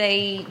see,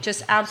 they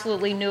just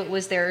absolutely knew it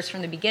was theirs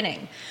from the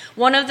beginning.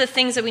 One of the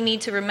things that we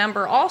need to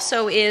remember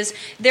also is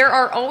there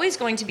are always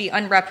going to be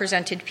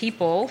unrepresented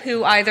people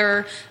who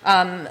either,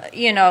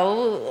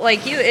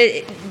 like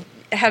you,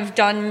 have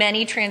done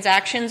many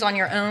transactions on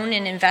your own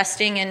and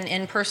investing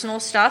in personal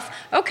stuff.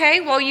 Okay,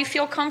 well, you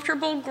feel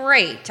comfortable,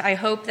 great. I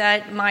hope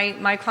that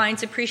my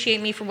clients appreciate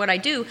me for what I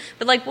do.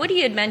 But like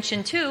Woody had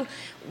mentioned too,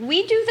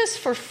 we do this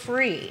for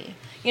free.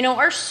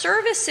 Our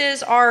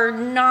services are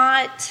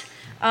not...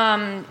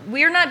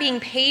 we are not being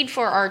paid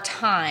for our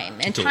time,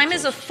 and time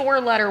is a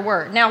 4-letter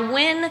word. Now,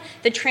 when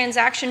the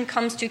transaction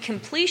comes to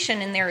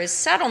completion and there is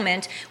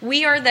settlement,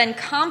 we are then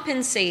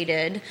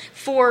compensated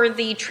for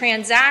the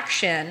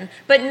transaction,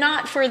 but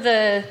not for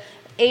the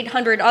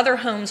 800 other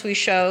homes we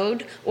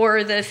showed,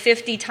 or the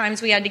 50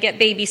 times we had to get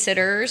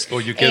babysitters. Or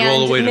you get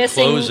all the way to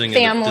closing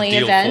and the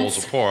deal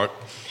falls apart.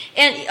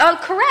 And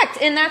correct,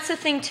 and that's the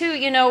thing too.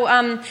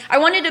 I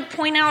wanted to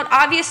point out.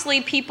 Obviously,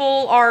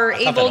 people are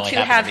able to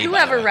have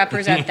whoever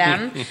represent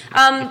them,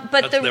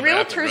 but the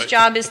realtor's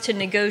job is to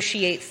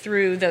negotiate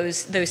through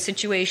those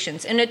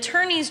situations. An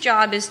attorney's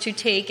job is to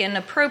take and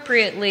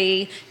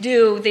appropriately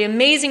do the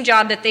amazing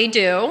job that they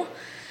do.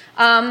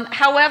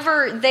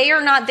 However, they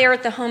are not there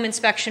at the home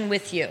inspection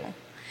with you.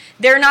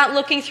 They're not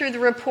looking through the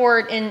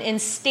report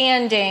and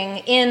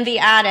standing in the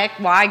attic.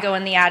 Well, I go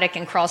in the attic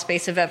and crawl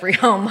space of every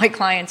home my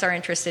clients are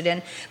interested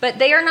in. But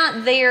they are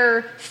not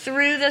there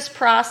through this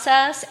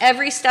process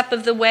every step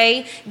of the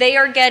way. They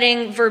are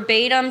getting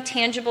verbatim,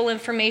 tangible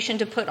information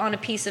to put on a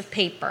piece of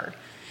paper.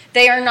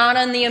 They are not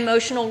on the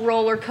emotional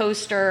roller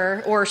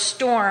coaster or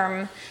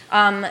storm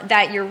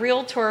that your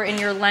realtor and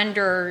your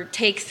lender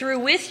take through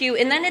with you.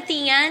 And then at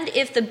the end,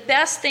 if the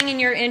best thing in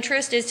your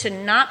interest is to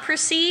not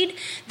proceed,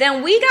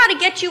 then we got to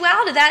get you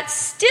out of that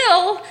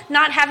still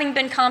not having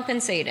been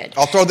compensated.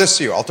 I'll throw this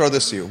to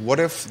you. What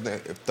if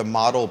the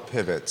model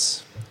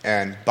pivots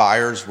and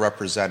buyers'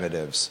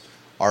 representatives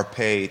are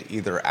paid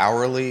either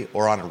hourly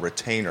or on a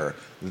retainer?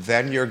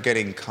 Then you're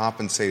getting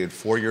compensated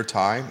for your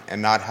time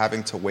and not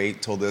having to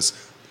wait till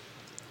this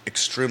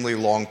extremely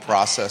long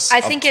process. I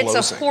think it's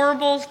a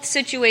horrible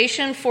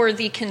situation for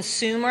the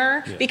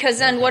consumer, because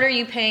then what are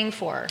you paying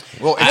for?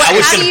 Well,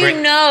 how do you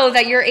know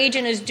that your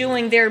agent is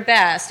doing their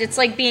best? It's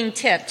like being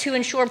tipped to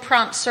ensure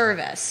prompt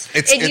service.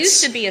 It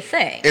used to be a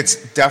thing. It's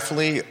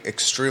definitely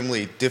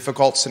extremely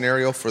difficult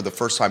scenario for the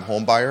first-time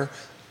home buyer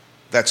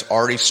that's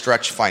already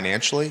stretched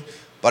financially,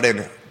 but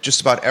in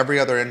just about every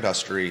other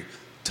industry,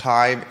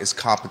 time is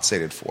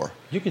compensated for.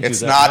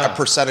 It's not a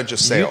percentage of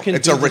sale.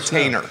 It's a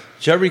retainer.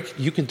 Jerry,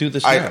 you can do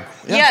this now.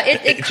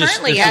 It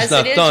currently, as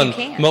it is, you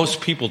can.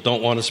 Most people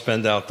don't want to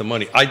spend out the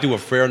money. I do a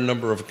fair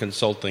number of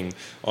consulting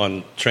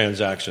on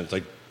transactions.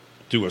 I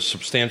do a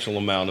substantial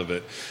amount of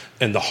it.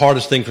 And the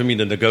hardest thing for me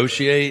to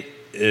negotiate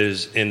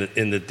is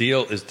in the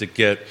deal is to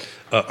get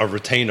a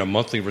retainer,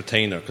 monthly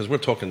retainer, because we're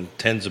talking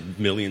tens of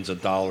millions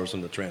of dollars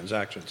in the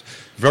transactions.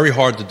 Very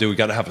hard to do. We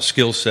got to have a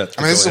skill set.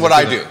 This is what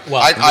I do.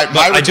 Well,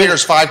 my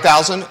retainer's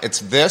 $5,000. It's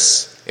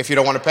this. If you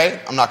don't want to pay,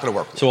 I'm not going to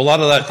work with you. So a lot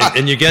of that,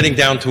 and you're getting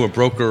down to a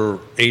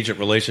broker-agent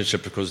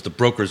relationship because the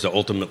brokers are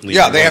ultimately...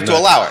 Yeah, they have to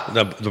allow it.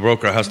 The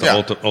broker has to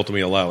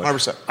ultimately allow it.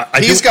 100%.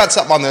 He's got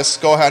something on this.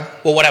 Go ahead.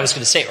 Well, what I was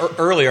going to say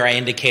earlier, I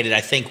indicated,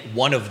 I think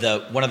one of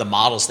the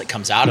models that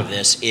comes out of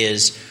this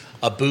is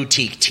a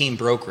boutique team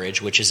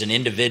brokerage, which is an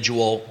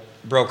individual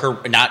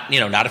broker,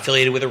 not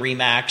affiliated with a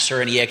RE/MAX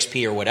or an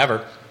EXP or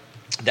whatever.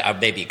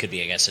 Maybe it could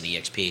be, I guess, an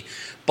EXP.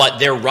 But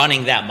they're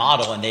running that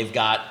model, and they've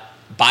got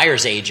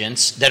buyer's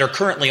agents that are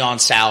currently on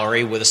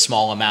salary with a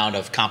small amount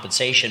of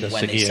compensation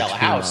when they sell a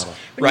house.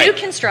 Right. New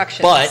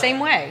construction, same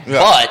way.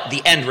 Yeah. But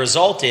the end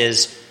result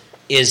is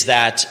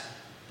that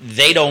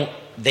they don't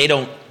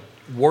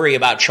worry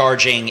about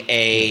charging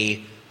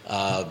a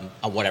 3%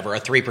 or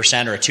a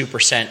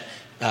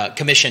 2%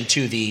 commission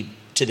to the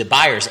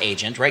buyer's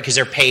agent, right? Because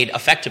they're paid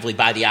effectively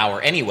by the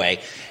hour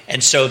anyway.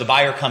 And so the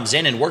buyer comes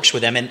in and works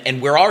with them.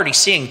 And we're already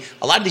seeing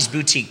a lot of these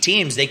boutique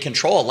teams, they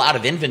control a lot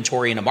of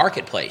inventory in a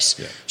marketplace.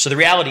 Yeah. So the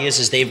reality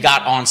is they've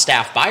got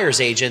on-staff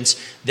buyer's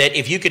agents that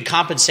if you could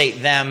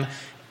compensate them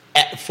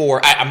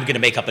I'm going to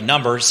make up a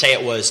number, say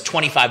it was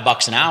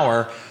 $25 an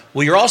hour,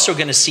 well, you're also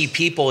going to see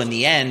people in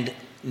the end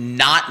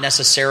not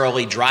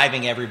necessarily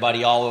driving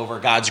everybody all over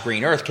God's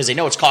green earth because they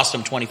know it's cost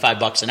them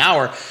 $25 an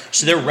hour,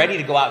 so they're ready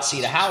to go out and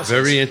see the houses.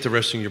 Very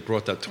interesting you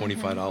brought that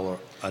 $25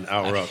 an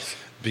hour up,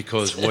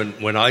 because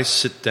when I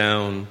sit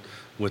down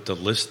with the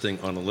listing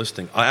on a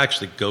listing, I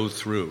actually go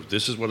through,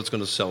 this is what it's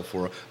going to sell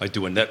for. I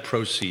do a net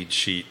proceeds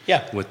sheet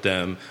with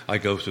them. I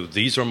go through,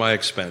 these are my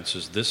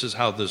expenses. This is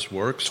how this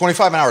works.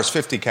 25 an hour is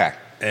 $50K.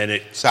 And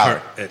it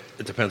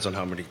depends on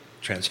how many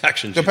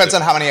transactions Depends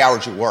on how many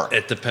hours you work.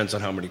 It depends on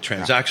how many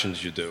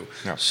transactions you do.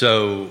 Yeah.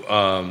 So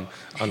on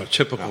a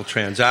typical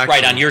transaction...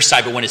 Right, on your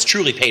side, but when it's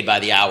truly paid by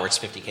the hour, it's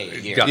 $50K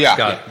a year. Got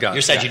it.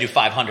 Your side, you do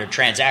 500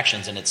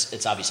 transactions, and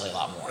it's obviously a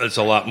lot more. It's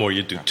a lot more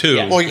you do, too.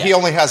 Well, he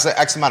only has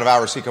X amount of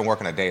hours he can work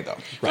in a day, though.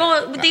 Right.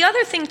 Well, the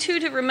other thing, too,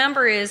 to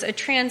remember is a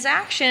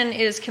transaction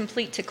is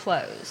complete to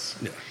close.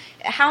 Yeah.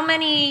 How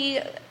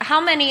many,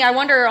 I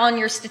wonder on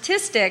your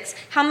statistics,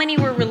 how many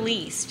were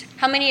released?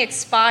 How many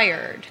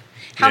expired?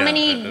 How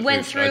many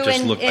went through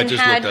and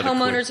had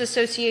homeowners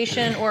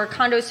association or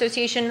condo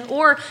association?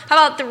 Or how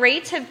about the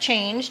rates have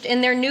changed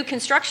and their new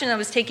construction that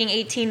was taking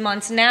 18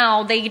 months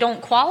now, they don't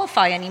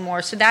qualify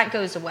anymore, so that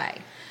goes away.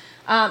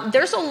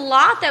 There's a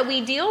lot that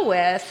we deal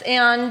with,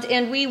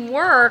 and we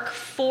work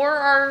for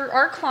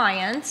our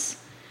clients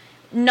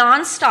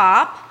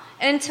nonstop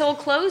until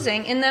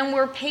closing, and then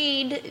we're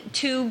paid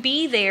to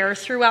be there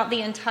throughout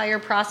the entire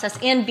process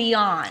and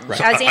beyond.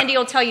 Right. As Andy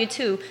will tell you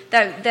too,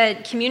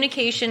 that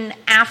communication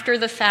after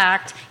the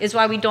fact is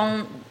why we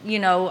don't,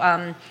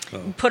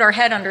 put our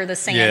head under the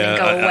sand and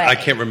go away. I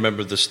can't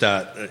remember the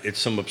stat. It's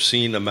some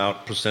obscene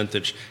amount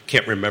percentage.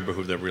 Can't remember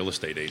who their real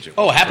estate agent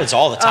was. Oh, it happens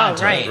all the time.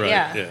 Oh, right,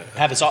 yeah. It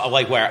happens all,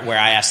 like where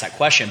I asked that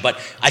question. But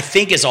I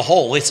think as a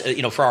whole, it's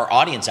for our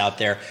audience out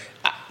there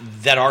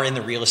that are in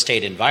the real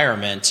estate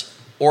environment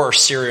or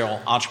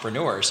serial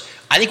entrepreneurs,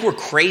 I think we're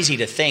crazy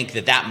to think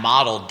that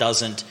model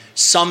doesn't,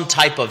 some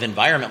type of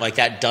environment like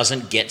that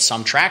doesn't get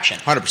some traction.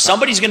 100%.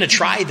 Somebody's going to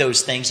try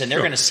those things, and they're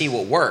going to see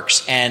what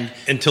works. And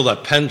until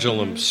that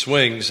pendulum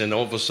swings, and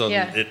all of a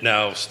sudden it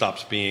now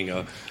stops being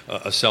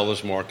a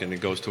seller's market and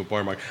it goes to a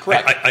buyer market.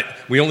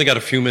 Correct. We only got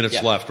a few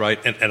minutes left, right?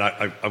 And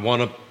I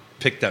want to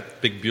pick that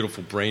big,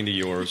 beautiful brain of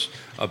yours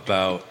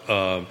about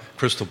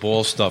crystal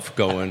ball stuff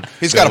going.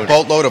 He's got a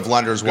boatload of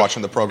lenders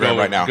watching the program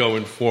right now.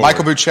 Going forward.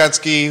 Michael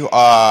Buchensky,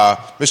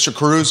 Mr.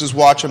 Cruz is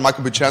watching.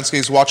 Michael Buchensky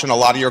is watching. A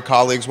lot of your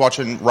colleagues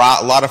watching. A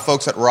lot of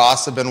folks at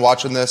Ross have been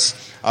watching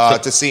this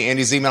to see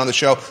Andy Zemon on the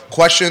show.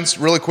 Questions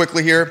really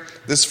quickly here.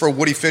 This is for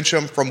Woody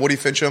Fincham from Woody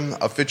Fincham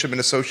of Fincham &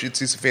 Associates.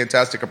 He's a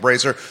fantastic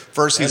appraiser.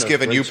 First, he's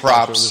giving you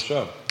props.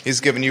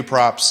 He's giving you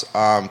props,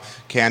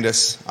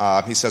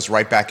 Candice. He says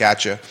right back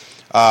at you.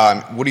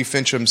 Woody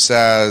Fincham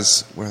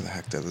says, where the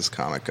heck did this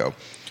comment go?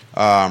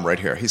 Right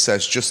here. He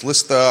says, just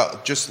list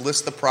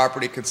the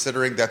property,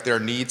 considering that there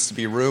needs to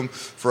be room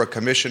for a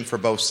commission for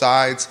both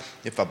sides.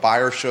 If a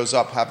buyer shows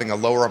up having a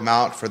lower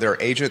amount for their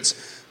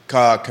agent's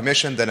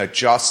commission, then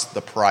adjust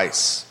the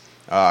price.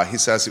 He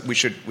says we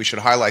should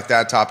highlight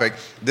that topic.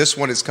 This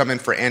one is coming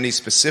for Andy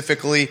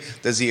specifically.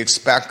 Does he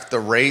expect the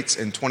rates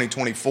in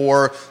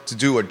 2024 to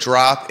do a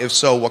drop? If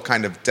so, what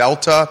kind of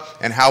delta,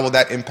 and how will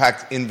that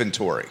impact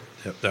inventory?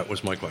 Yep, that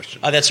was my question.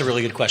 That's a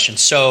really good question.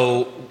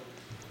 So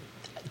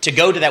to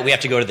go to that, we have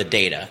to go to the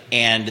data.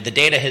 And the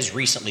data has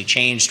recently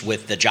changed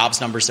with the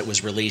jobs numbers that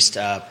was released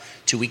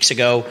 2 weeks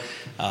ago.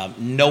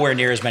 Nowhere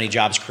near as many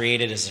jobs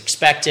created as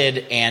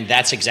expected, and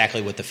that's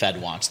exactly what the Fed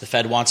wants. The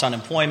Fed wants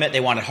unemployment. They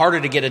want it harder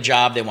to get a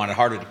job. They want it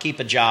harder to keep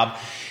a job.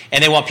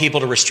 And they want people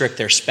to restrict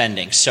their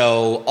spending.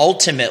 So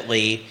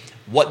ultimately,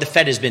 what the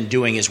Fed has been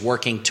doing is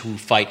working to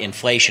fight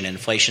inflation.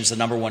 Inflation is the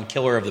number one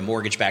killer of the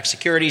mortgage-backed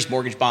securities,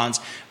 mortgage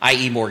bonds,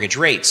 i.e. mortgage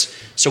rates.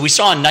 So we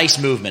saw a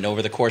nice movement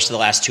over the course of the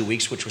last 2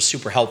 weeks, which was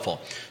super helpful.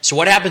 So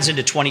what happens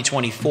into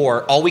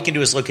 2024, all we can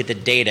do is look at the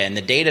data. And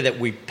the data that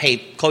we pay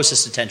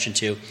closest attention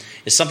to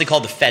is something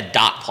called the Fed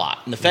dot plot.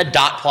 And the Fed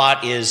dot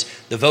plot is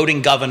the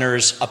voting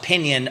governor's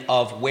opinion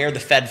of where the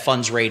Fed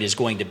funds rate is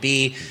going to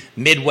be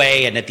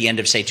midway and at the end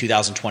of, say,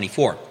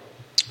 2024.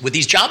 With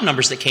these job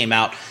numbers that came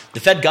out, the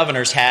Fed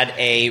governors had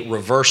a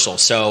reversal.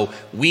 So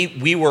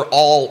we were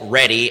all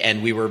ready,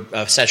 and we were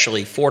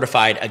essentially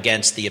fortified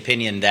against the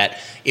opinion that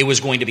it was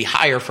going to be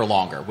higher for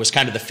longer, was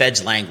kind of the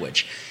Fed's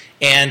language.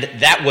 And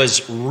that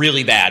was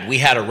really bad. We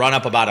had a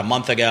run-up about a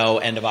month ago,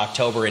 end of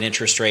October, in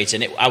interest rates.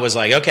 And I was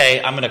like,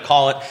 okay, I'm going to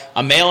call it.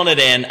 I'm mailing it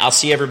in. I'll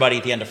see everybody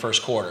at the end of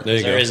first quarter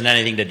because there isn't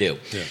anything to do.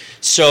 Yeah.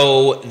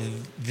 So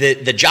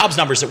the jobs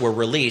numbers that were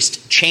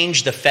released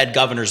changed the Fed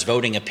governor's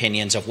voting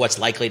opinions of what's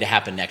likely to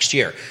happen next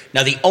year.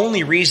 Now, the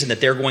only reason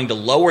that they're going to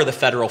lower the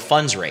federal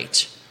funds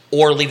rate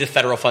or leave the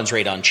federal funds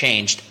rate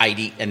unchanged,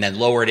 and then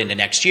lower it into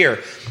next year,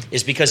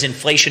 is because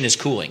inflation is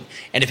cooling.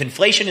 And if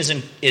inflation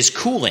is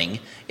cooling,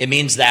 it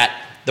means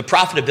that the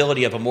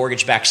profitability of a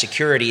mortgage-backed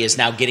security is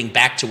now getting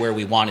back to where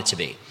we want it to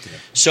be. Yeah.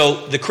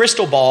 So the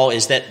crystal ball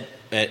is that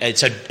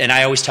and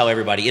I always tell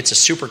everybody, it's a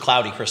super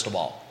cloudy crystal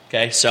ball.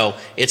 Okay, so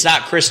it's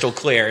not crystal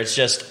clear. It's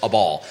just a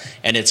ball,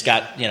 and it's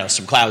got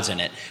some clouds in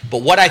it.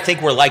 But what I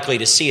think we're likely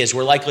to see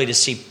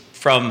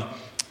from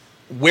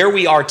where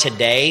we are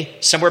today,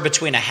 somewhere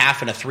between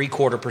 0.5% and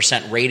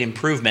 0.75% rate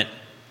improvement,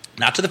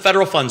 not to the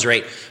federal funds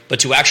rate,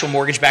 but to actual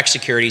mortgage-backed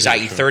securities,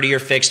 i.e. 30-year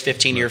fixed,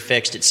 15-year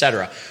fixed, et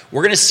cetera.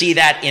 We're going to see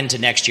that into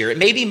next year. It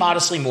may be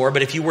modestly more,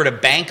 but if you were to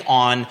bank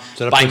on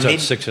so that puts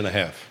at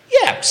 6.5.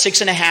 Yeah,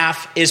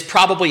 6.5 is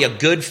probably a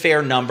good,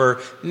 fair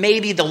number,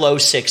 maybe the low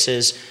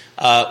 6s.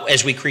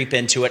 As we creep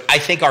into it, I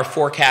think our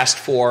forecast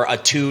for a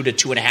 2 to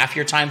 2.5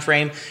 year time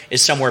frame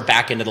is somewhere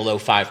back into the low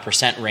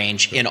 5%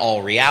 range in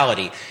all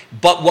reality.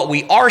 But what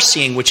we are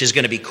seeing, which is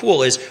going to be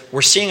cool, is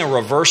we're seeing a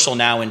reversal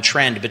now in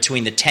trend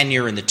between the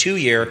 10-year and the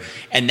 2-year,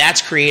 and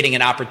that's creating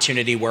an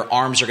opportunity where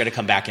ARMs are going to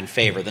come back in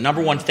favor. The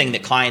number one thing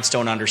that clients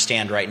don't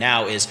understand right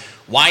now is,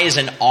 why is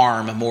an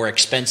ARM more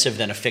expensive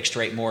than a fixed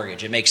rate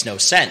mortgage? It makes no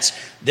sense.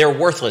 They're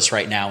worthless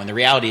right now, and the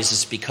reality is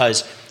it's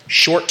because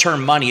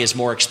short-term money is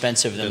more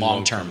expensive than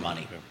long-term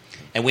money. Yeah.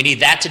 And we need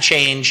that to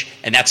change,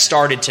 and that's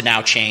started to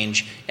now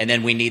change. And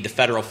then we need the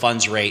federal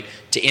funds rate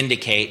to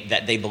indicate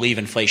that they believe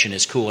inflation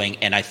is cooling.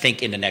 And I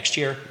think into next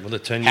year, well, the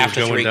 10 years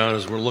going down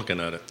as we're looking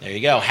at it. There you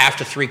go, 0.5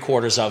 to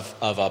 0.75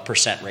 of a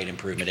percent rate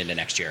improvement into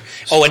next year.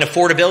 Oh, and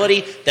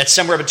affordability, that's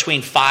somewhere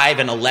between 5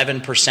 and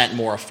 11%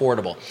 more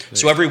affordable.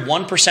 So every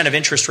 1% of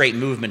interest rate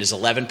movement is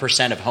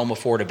 11% of home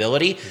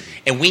affordability.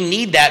 And we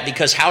need that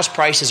because house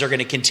prices are going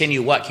to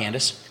continue what,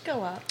 Candice?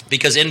 Go up.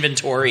 Because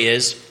inventory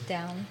is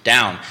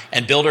down.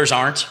 And builders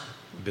aren't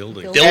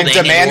building. And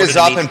demand is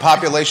up and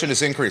population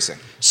is increasing.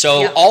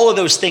 So all of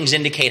those things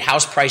indicate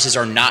house prices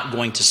are not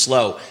going to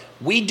slow.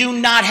 We do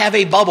not have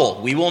a bubble.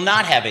 We will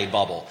not have a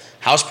bubble.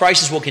 House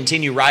prices will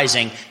continue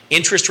rising.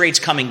 Interest rates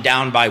coming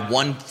down by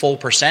 1 full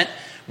percent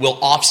will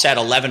offset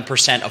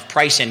 11% of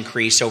price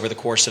increase over the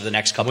course of the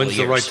next couple of years.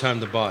 When's the right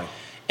time to buy?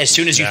 As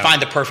soon as you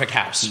find the perfect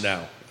house.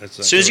 Now. As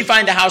soon as you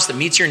find a house that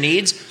meets your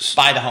needs,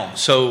 buy the home.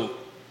 So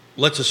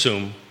let's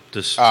assume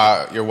this.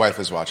 Your wife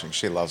is watching.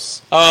 She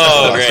loves.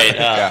 Oh, great!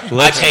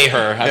 I pay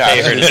her. I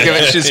pay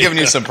her. She's giving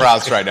you some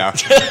props right now.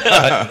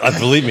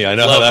 Believe me, I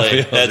know Lovely. how that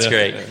feels. That's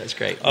great. That's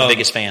great. My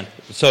biggest fan.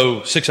 So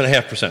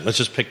 6.5%. Let's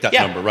just pick that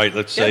number, right?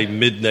 Let's say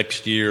mid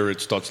next year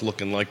it starts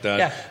looking like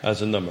that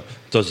as a number.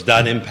 Does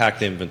that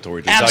impact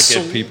inventory? Does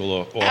that get people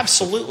off?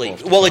 Absolutely.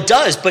 Well, it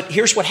does, but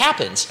here's what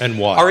happens. And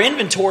why? Our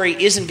inventory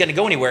isn't going to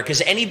go anywhere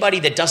because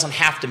anybody that doesn't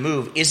have to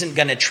move isn't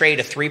going to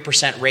trade a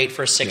 3% rate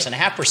for a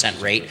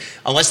 6.5% rate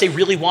unless they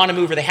really want to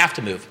move or they have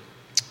to move.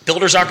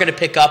 Builders aren't going to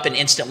pick up and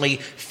instantly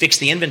fix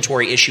the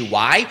inventory issue.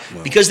 Why?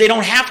 Because they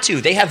don't have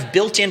to. They have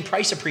built-in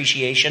price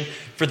appreciation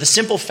for the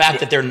simple fact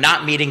that they're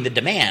not meeting the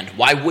demand.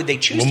 Why would they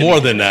choose to? More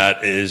than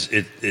that is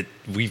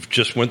we've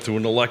just went through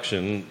an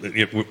election.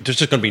 There's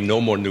just going to be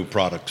no more new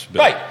products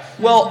built. Right.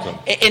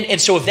 Well,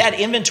 and so if that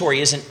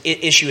inventory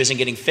issue isn't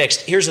getting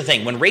fixed, here's the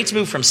thing. When rates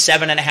move from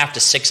 7.5 to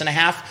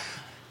 6.5,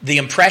 the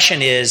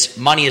impression is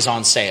money is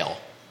on sale.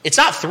 It's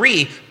not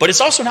 3, but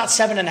it's also not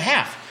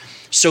 7.5.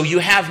 So you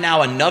have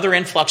now another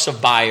influx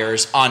of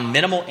buyers on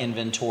minimal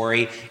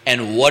inventory,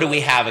 and what do we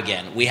have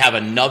again? We have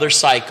another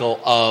cycle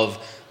of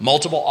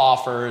multiple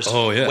offers,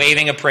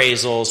 waiving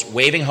appraisals,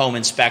 waiving home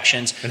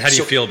inspections. And how do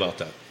you feel about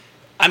that?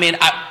 I mean,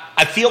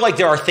 I feel like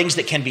there are things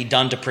that can be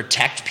done to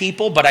protect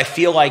people, but I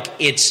feel like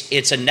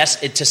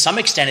to some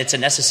extent it's a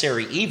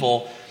necessary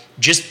evil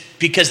just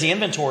because the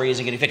inventory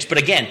isn't getting fixed. But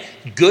again,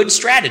 good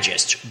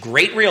strategists,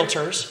 great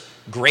realtors,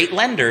 great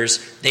lenders,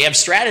 they have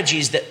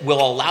strategies that will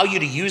allow you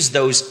to use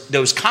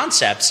those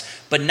concepts,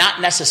 but not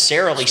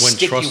necessarally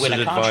stick you in a contract.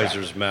 When trusted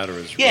advisors matter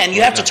as well. Yeah, and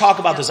you have to talk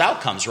about those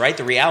outcomes, right?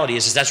 The reality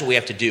is that's what we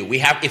have to do.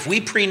 If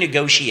we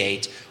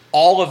pre-negotiate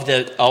all of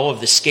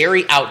the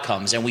scary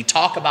outcomes and we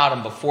talk about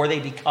them before they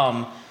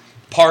become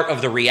part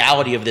of the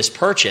reality of this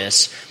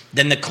purchase,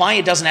 then the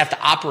client doesn't have to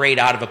operate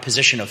out of a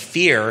position of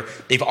fear.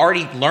 They've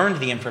already learned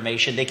the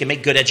information. They can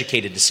make good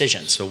educated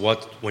decisions. So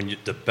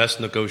the best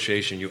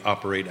negotiation, you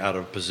operate out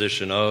of a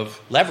position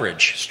of?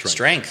 Leverage.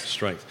 Strength.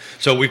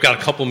 So we've got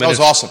a couple minutes.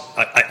 That was awesome.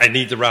 I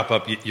need to wrap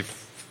up.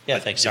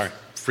 Thanks. Sorry.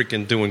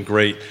 Freaking doing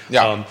great.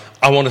 Yeah.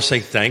 I want to say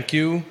thank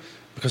you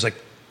because I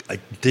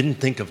didn't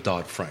think of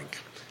Dodd-Frank.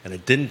 And I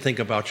didn't think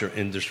about your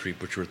industry,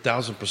 but you're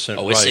 1,000%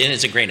 right.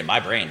 It's ingrained in my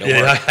brain. Don't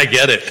worry. I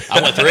get it.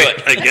 I went through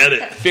it. I get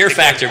it. Fear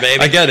factor,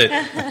 baby. I get it.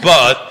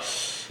 But,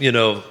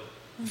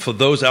 for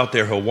those out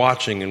there who are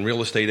watching, and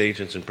real estate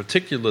agents in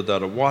particular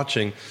that are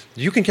watching,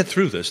 you can get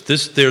through this.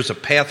 There's a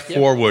path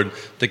forward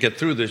to get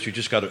through this. You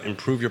just got to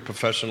improve your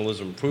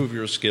professionalism, improve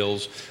your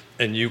skills,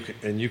 and you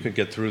can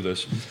get through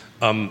this.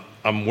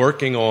 I'm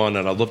working on,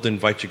 and I'd love to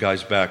invite you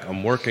guys back.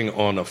 I'm working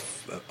on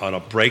a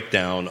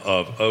breakdown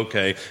of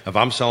if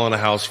I'm selling a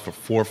house for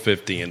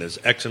 $450 and there's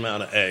X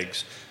amount of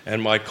eggs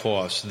and my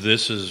cost,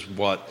 this is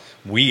what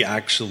we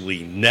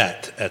actually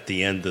net at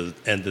the end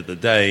of the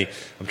day.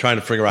 I'm trying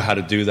to figure out how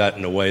to do that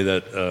in a way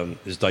that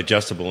is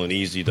digestible and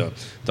easy to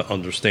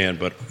understand.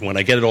 But when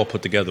I get it all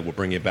put together, we'll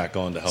bring you back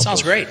on to help.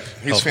 Sounds great.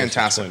 He's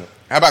fantastic.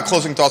 How about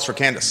closing thoughts for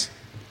Candice?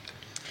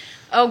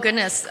 Oh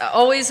goodness,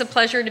 always a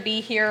pleasure to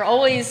be here.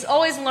 Always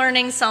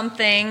learning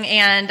something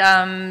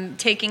and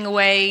taking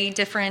away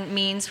different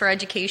means for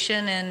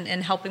education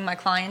and helping my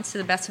clients to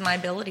the best of my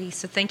ability.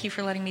 So thank you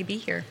for letting me be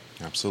here.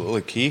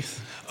 Absolutely.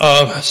 Keith?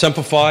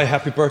 Semper Fi,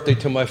 happy birthday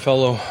to my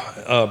fellow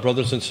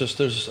brothers and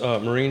sisters,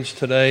 Marines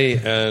today.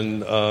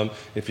 And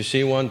if you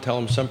see one, tell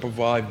them Semper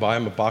Fi, buy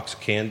them a box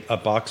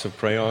of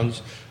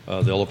crayons.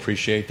 They'll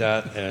appreciate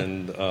that.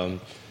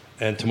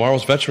 And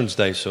tomorrow's Veterans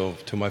Day, so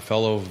to my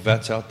fellow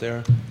vets out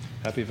there,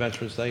 happy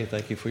Veterans Day.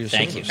 Thank you for your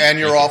service. you. And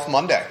you're off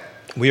Monday.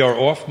 We are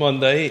off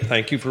Monday.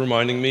 Thank you for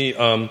reminding me.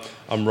 I'm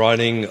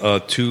riding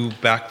 2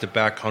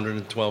 back-to-back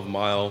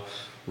 112-mile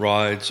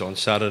rides on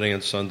Saturday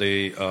and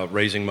Sunday,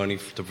 raising money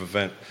to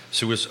prevent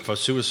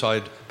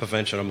suicide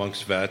prevention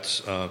amongst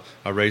vets.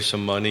 I raised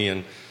some money,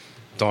 and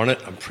darn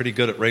it, I'm pretty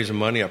good at raising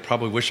money. I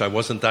probably wish I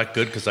wasn't that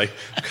good because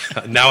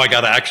now I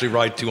got to actually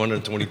ride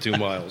 222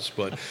 miles.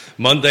 But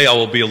Monday I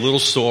will be a little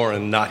sore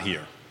and not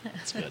here.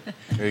 That's good.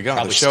 There you go.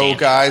 Probably The show, standard.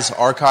 guys,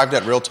 archived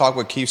at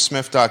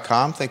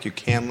realtalkwithkeithsmith.com. Thank you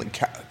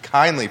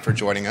kindly for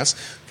joining us.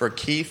 For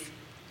Keith,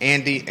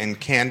 Andy, and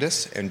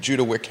Candice, and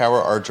Judah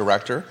Wickhauer, our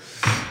director,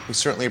 we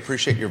certainly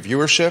appreciate your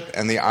viewership.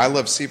 And the I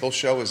Love Cville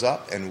show is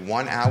up in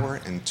 1 hour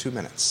and 2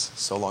 minutes.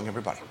 So long,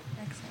 everybody.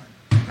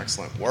 Excellent.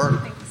 Excellent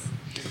work. Thanks.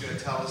 She's going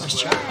to tell us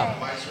Nice when job.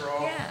 the mics are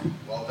off. Yeah.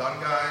 Well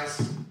done,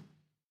 guys.